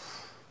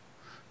earth,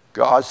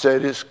 God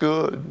said, "It's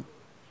good."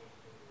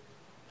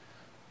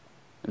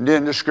 And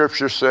then the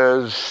scripture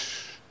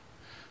says,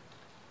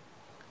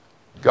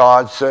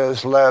 God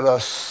says, "Let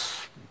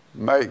us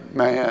make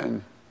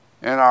man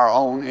in our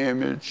own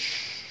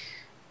image."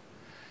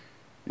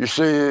 You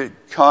see,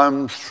 it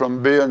comes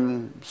from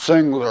being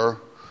singular,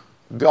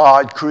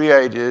 God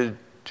created,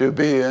 to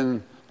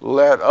being,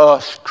 let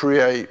us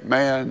create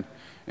man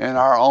in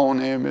our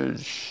own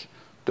image.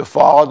 The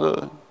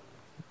Father,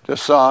 the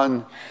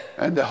Son,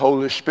 and the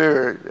Holy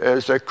Spirit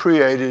as they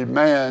created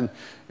man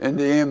in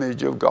the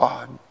image of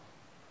God.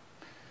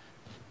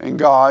 And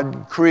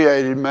God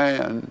created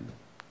man.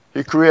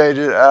 He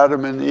created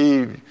Adam and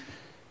Eve.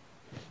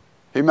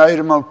 He made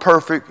them a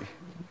perfect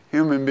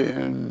human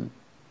being.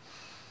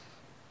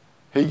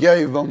 He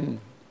gave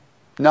them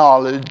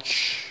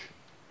knowledge,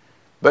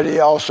 but he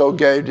also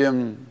gave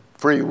them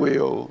free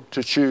will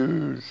to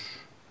choose.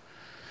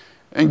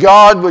 And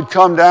God would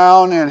come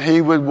down and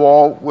he would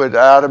walk with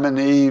Adam and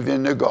Eve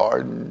in the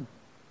garden.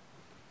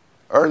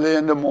 Early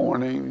in the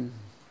morning,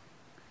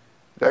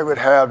 they would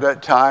have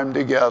that time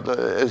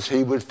together as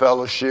he would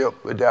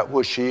fellowship with that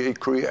which he had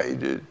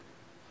created.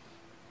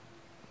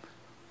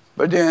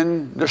 But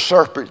then the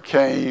serpent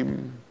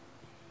came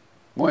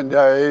one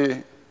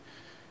day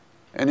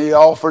and he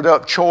offered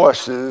up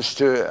choices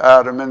to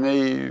Adam and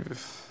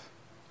Eve.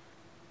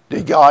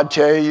 Did God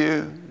tell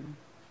you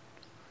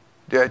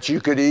that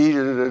you could eat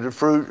of the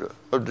fruit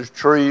of the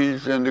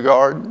trees in the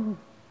garden?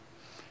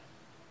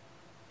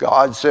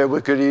 God said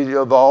we could eat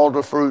of all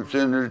the fruits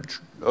of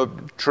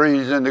the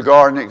trees in the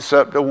garden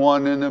except the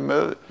one in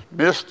the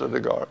midst of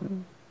the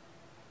garden.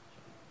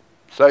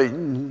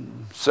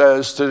 Satan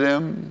says to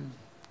them,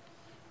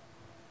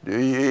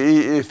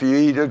 if you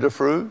eat of the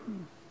fruit,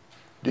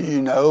 do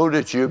you know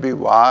that you'll be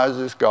wise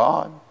as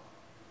God?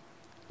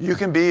 You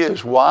can be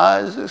as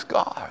wise as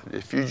God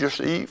if you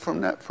just eat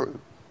from that fruit.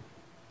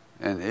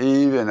 And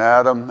Eve and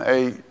Adam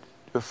ate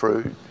the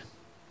fruit,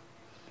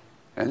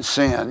 and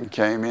sin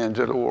came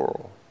into the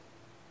world.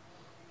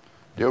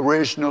 The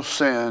original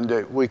sin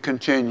that we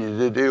continue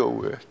to deal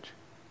with.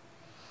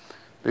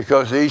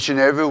 Because each and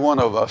every one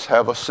of us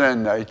have a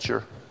sin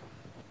nature.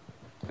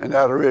 And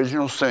that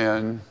original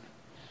sin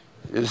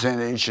is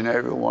in each and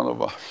every one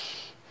of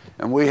us.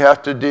 And we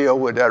have to deal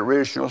with that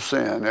original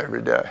sin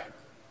every day.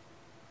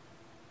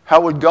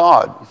 How would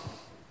God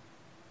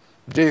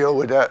deal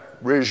with that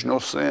original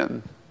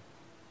sin?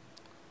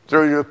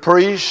 Through the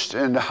priest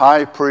and the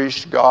high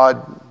priest,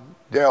 God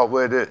dealt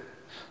with it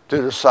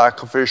through the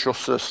sacrificial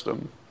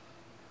system.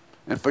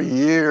 And for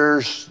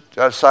years,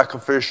 that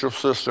sacrificial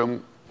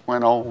system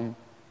went on.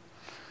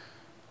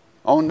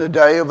 On the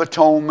Day of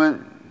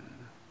Atonement,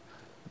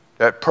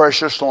 that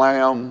precious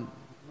lamb,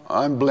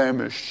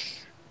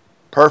 unblemished,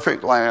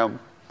 perfect lamb,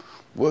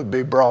 would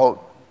be brought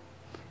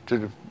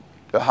to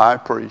the high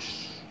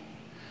priest.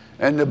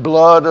 And the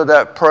blood of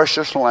that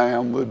precious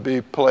lamb would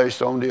be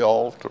placed on the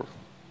altar.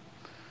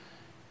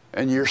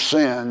 And your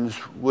sins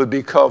would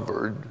be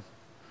covered,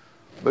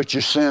 but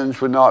your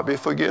sins would not be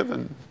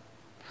forgiven.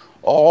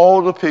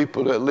 All the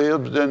people that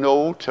lived in the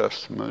Old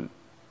Testament,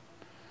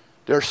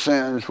 their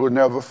sins were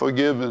never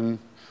forgiven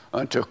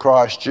until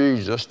Christ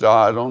Jesus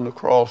died on the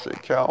cross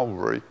at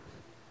Calvary.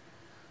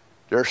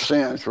 Their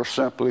sins were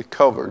simply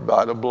covered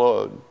by the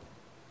blood.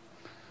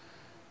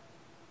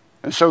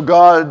 And so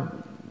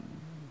God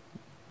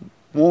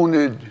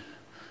wanted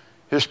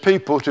his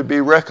people to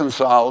be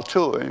reconciled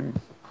to him.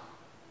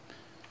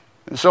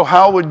 And so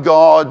how would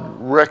God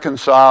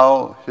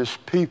reconcile his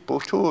people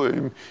to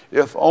him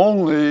if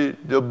only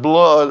the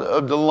blood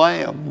of the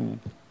Lamb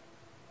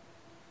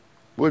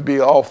would be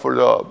offered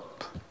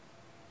up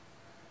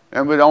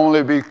and would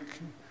only be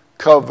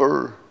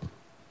cover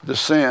the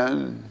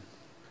sin.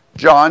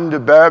 John the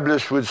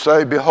Baptist would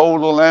say,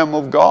 "Behold the Lamb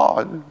of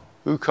God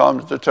who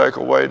comes to take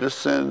away the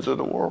sins of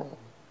the world."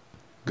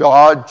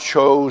 God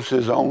chose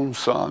his own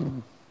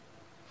Son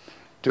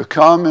to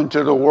come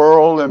into the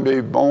world and be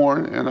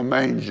born in a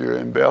manger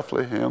in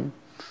Bethlehem.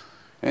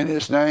 And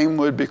his name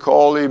would be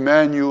called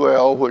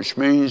Emmanuel, which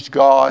means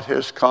God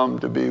has come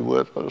to be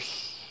with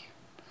us.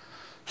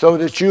 So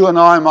that you and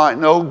I might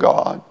know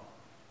God,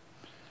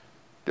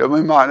 that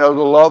we might know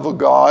the love of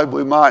God,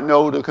 we might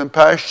know the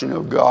compassion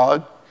of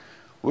God,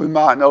 we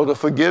might know the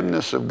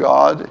forgiveness of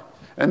God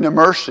and the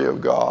mercy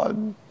of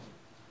God.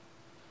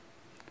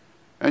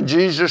 And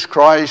Jesus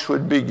Christ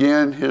would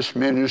begin his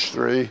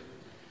ministry.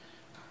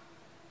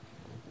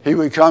 He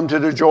would come to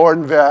the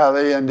Jordan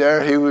Valley, and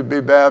there he would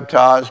be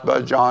baptized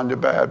by John the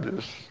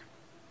Baptist.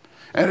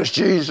 And as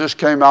Jesus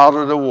came out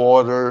of the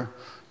water,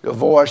 the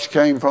voice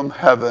came from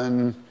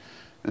heaven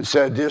and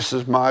said, "This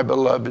is my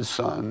beloved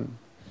Son.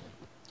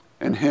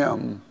 In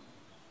him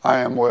I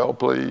am well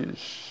pleased."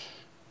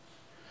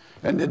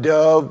 And the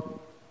dove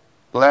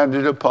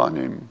landed upon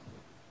him.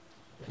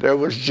 There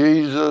was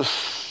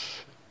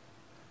Jesus,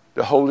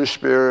 the Holy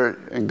Spirit,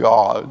 and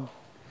God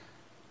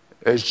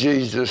as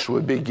Jesus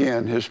would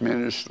begin his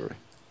ministry.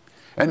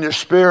 And the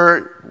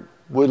Spirit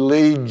would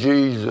lead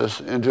Jesus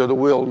into the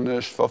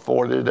wilderness for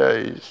 40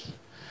 days.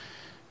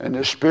 And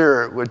the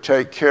Spirit would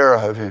take care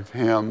of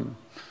him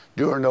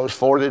during those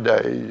 40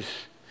 days.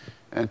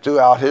 And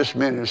throughout his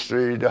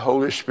ministry, the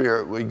Holy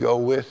Spirit would go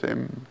with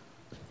him.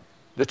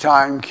 The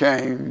time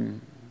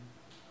came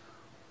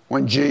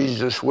when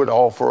Jesus would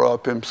offer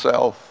up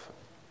himself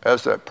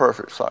as that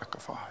perfect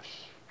sacrifice.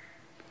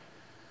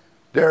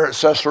 There at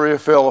Caesarea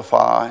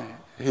Philippi,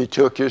 he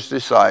took his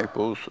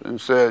disciples and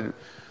said,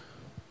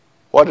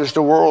 "What is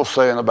the world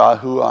saying about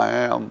who I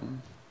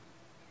am?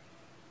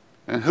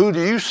 And who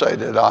do you say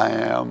that I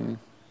am?"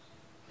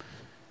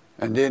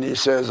 And then he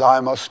says,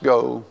 "I must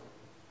go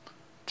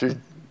to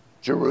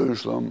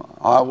Jerusalem.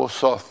 I will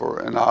suffer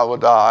and I will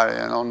die,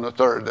 and on the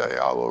third day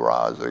I will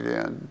rise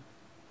again."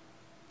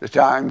 The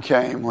time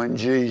came when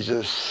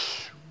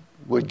Jesus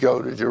would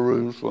go to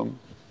Jerusalem,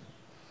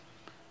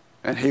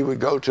 and he would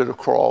go to the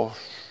cross,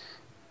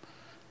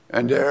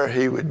 and there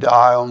he would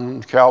die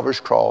on Calvary's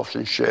cross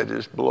and shed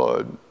his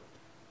blood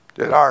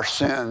that our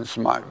sins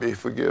might be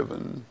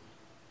forgiven,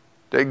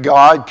 that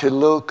God could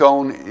look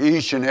on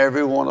each and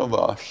every one of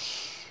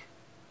us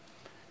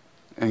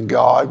and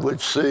God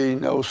would see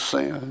no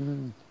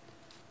sin.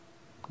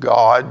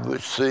 God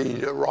would see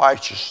the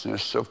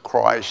righteousness of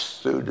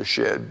Christ through the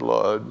shed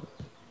blood.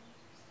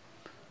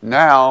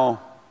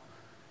 Now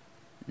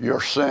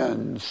your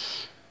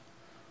sins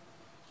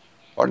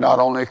are not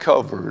only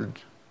covered,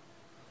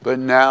 but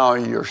now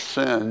your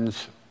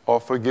sins are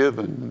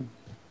forgiven.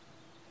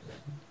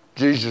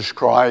 Jesus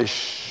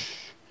Christ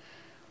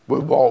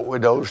would walk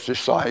with those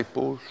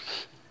disciples.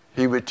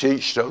 He would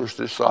teach those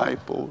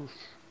disciples.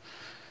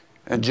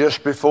 And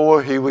just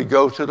before he would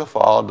go to the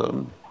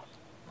Father,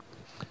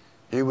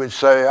 he would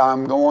say,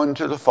 "I'm going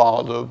to the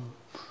Father.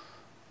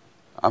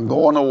 I'm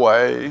going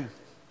away.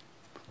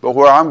 But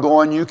where I'm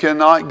going, you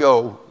cannot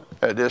go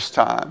at this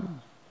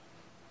time.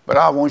 But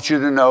I want you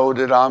to know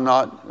that I'm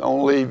not going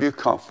to leave you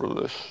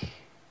comfortless.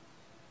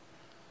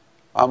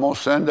 I'm going to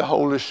send the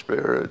Holy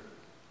Spirit,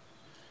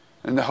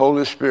 and the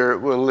Holy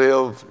Spirit will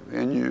live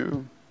in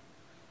you.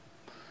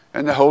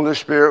 And the Holy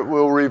Spirit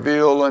will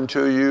reveal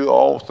unto you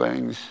all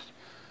things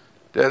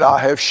that I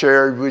have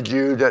shared with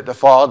you, that the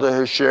Father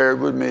has shared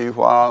with me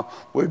while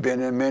we've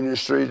been in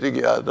ministry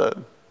together.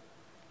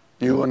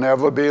 You will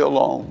never be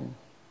alone.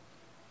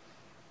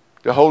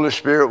 The Holy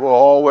Spirit will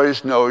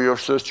always know your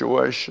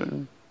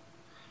situation.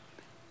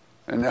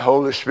 And the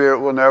Holy Spirit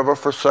will never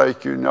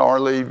forsake you nor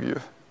leave you.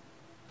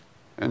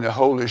 And the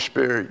Holy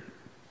Spirit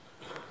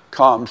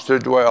comes to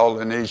dwell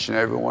in each and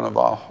every one of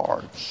our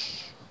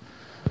hearts.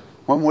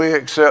 When we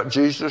accept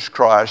Jesus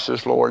Christ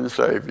as Lord and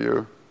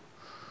Savior,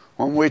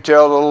 when we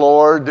tell the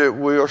Lord that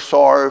we are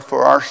sorry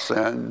for our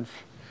sins,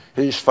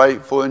 He's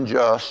faithful and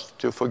just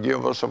to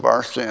forgive us of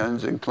our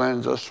sins and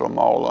cleanse us from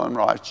all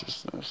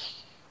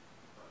unrighteousness.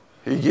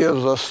 He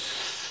gives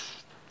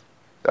us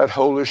that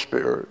Holy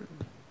Spirit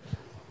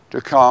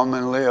to come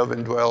and live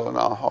and dwell in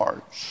our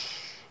hearts.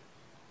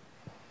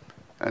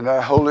 And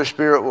that Holy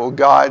Spirit will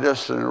guide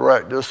us and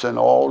direct us in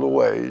all the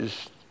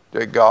ways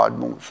that God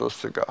wants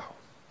us to go.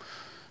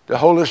 The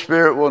Holy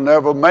Spirit will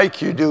never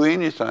make you do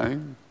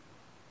anything,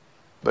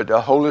 but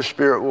the Holy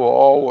Spirit will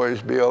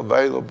always be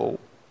available.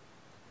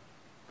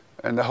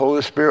 And the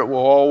Holy Spirit will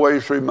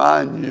always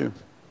remind you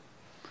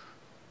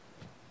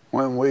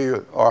when we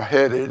are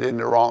headed in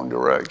the wrong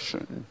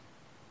direction.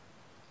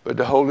 But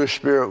the Holy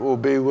Spirit will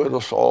be with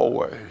us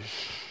always.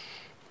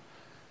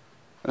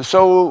 And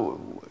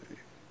so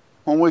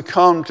when we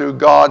come to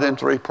God in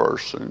three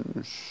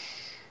persons,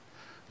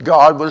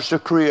 God was the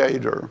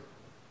creator.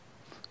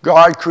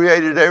 God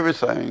created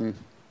everything.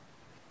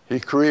 He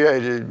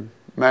created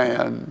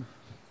man.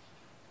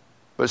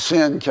 But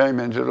sin came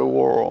into the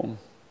world.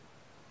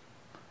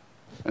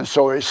 And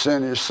so he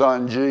sent his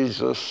son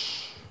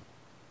Jesus.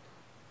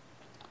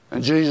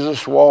 And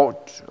Jesus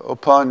walked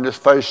upon the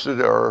face of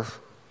the earth,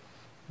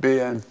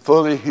 being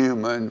fully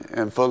human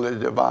and fully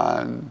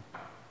divine.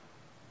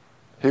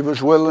 He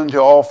was willing to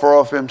offer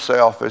of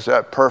himself as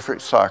that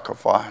perfect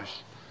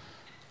sacrifice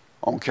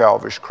on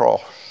Calvary's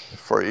cross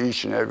for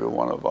each and every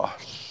one of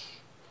us.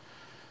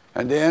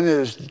 And then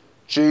as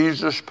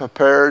Jesus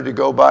prepared to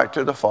go back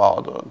to the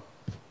Father,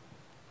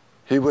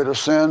 he would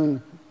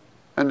ascend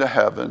into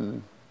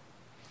heaven,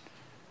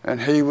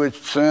 and he would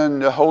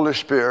send the Holy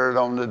Spirit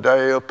on the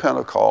day of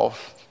Pentecost,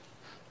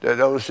 that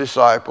those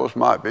disciples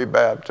might be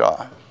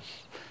baptized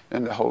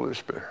in the Holy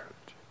Spirit.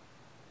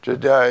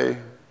 Today,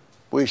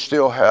 we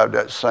still have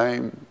that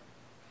same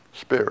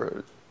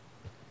Spirit.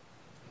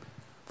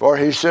 For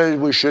he said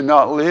we should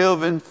not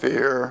live in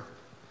fear,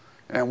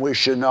 and we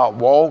should not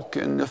walk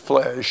in the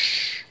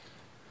flesh,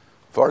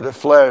 for the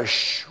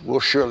flesh will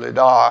surely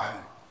die.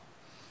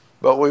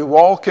 But we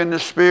walk in the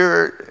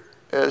Spirit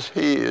as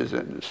he is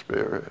in the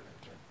Spirit.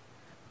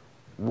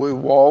 We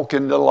walk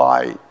in the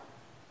light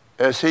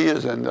as he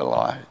is in the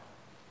light.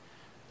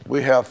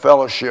 We have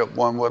fellowship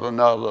one with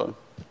another.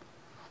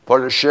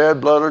 For the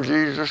shed blood of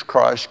Jesus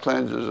Christ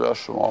cleanses us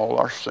from all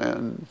our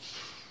sins.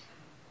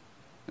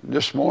 And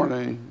this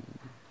morning,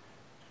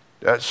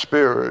 that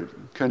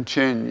Spirit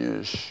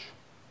continues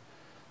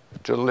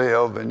to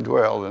live and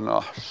dwell in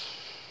us.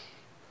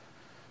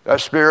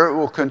 That Spirit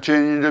will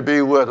continue to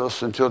be with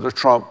us until the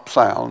trump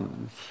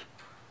sounds.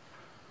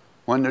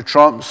 When the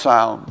trump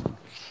sounds,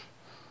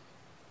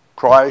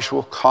 Christ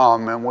will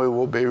come and we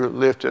will be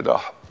lifted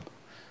up,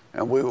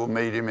 and we will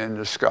meet him in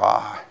the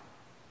sky,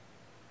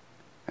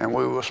 and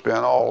we will spend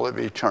all of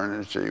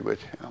eternity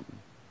with him.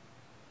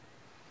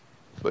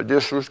 But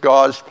this was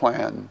God's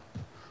plan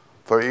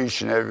for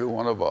each and every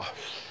one of us.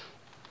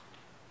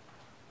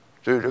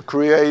 Through the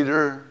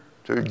Creator,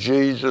 through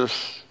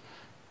Jesus,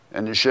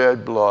 and the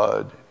shed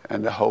blood,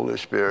 and the Holy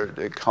Spirit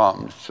that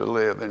comes to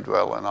live and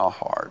dwell in our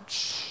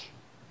hearts.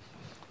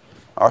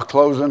 Our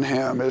closing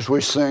hymn as we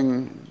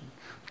sing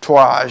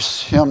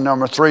twice, hymn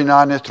number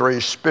 393,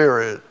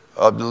 Spirit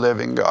of the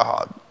Living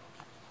God.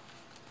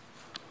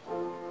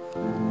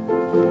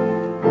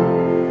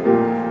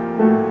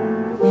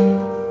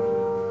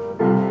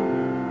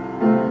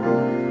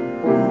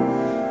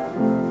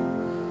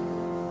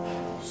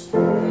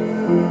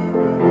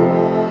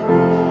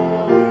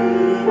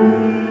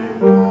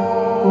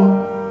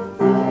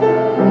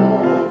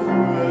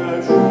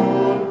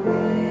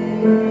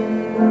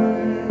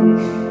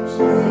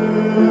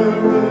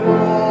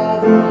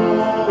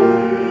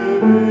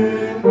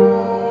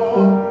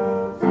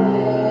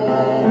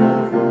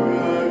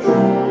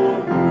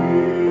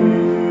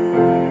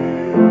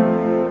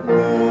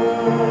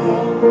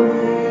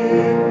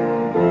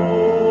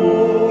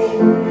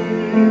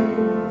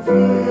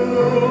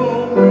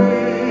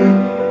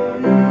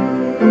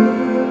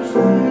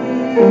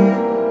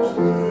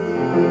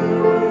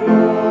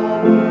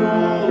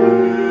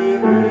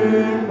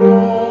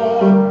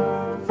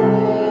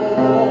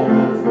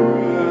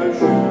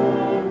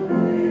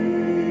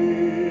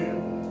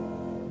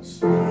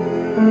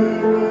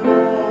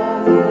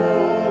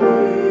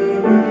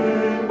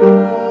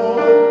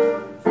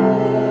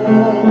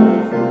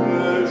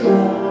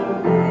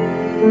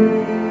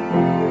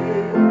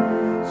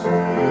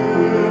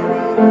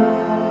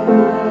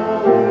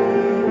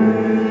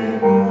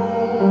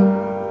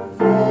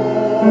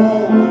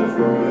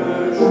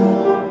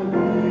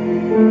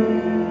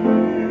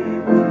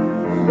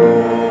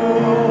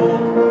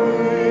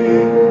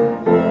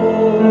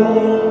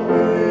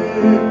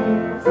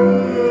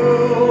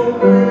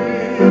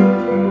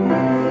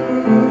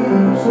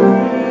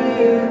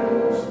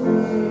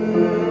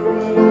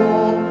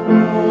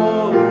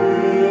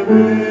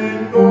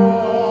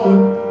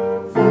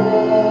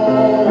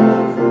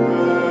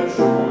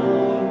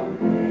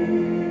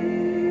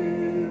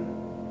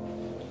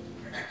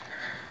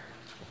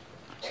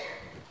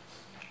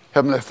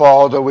 Heavenly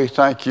Father, we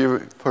thank you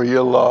for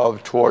your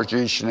love towards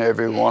each and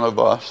every one of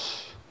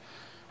us.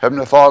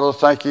 Heavenly Father,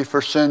 thank you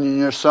for sending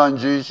your Son,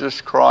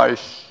 Jesus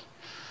Christ.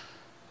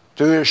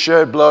 Through his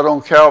shed blood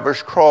on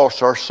Calvary's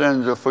cross, our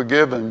sins are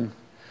forgiven.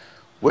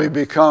 We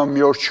become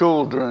your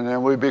children,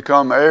 and we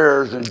become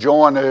heirs and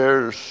joint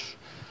heirs.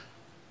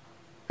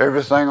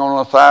 Everything on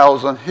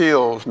 1,000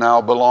 hills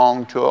now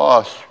belongs to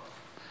us,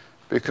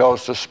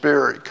 because the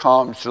Spirit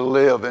comes to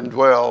live and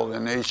dwell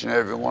in each and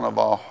every one of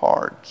our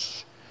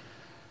hearts.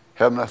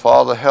 Heavenly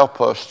Father, help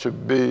us to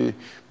be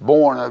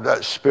born of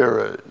that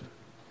Spirit,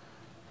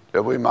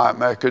 that we might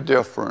make a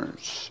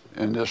difference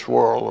in this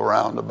world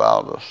around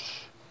about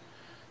us.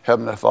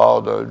 Heavenly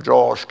Father,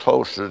 draw us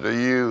closer to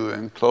you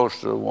and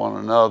closer to one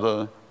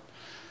another.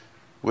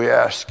 We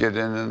ask it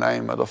in the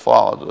name of the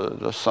Father,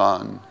 the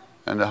Son,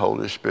 and the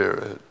Holy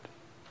Spirit.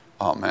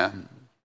 Amen.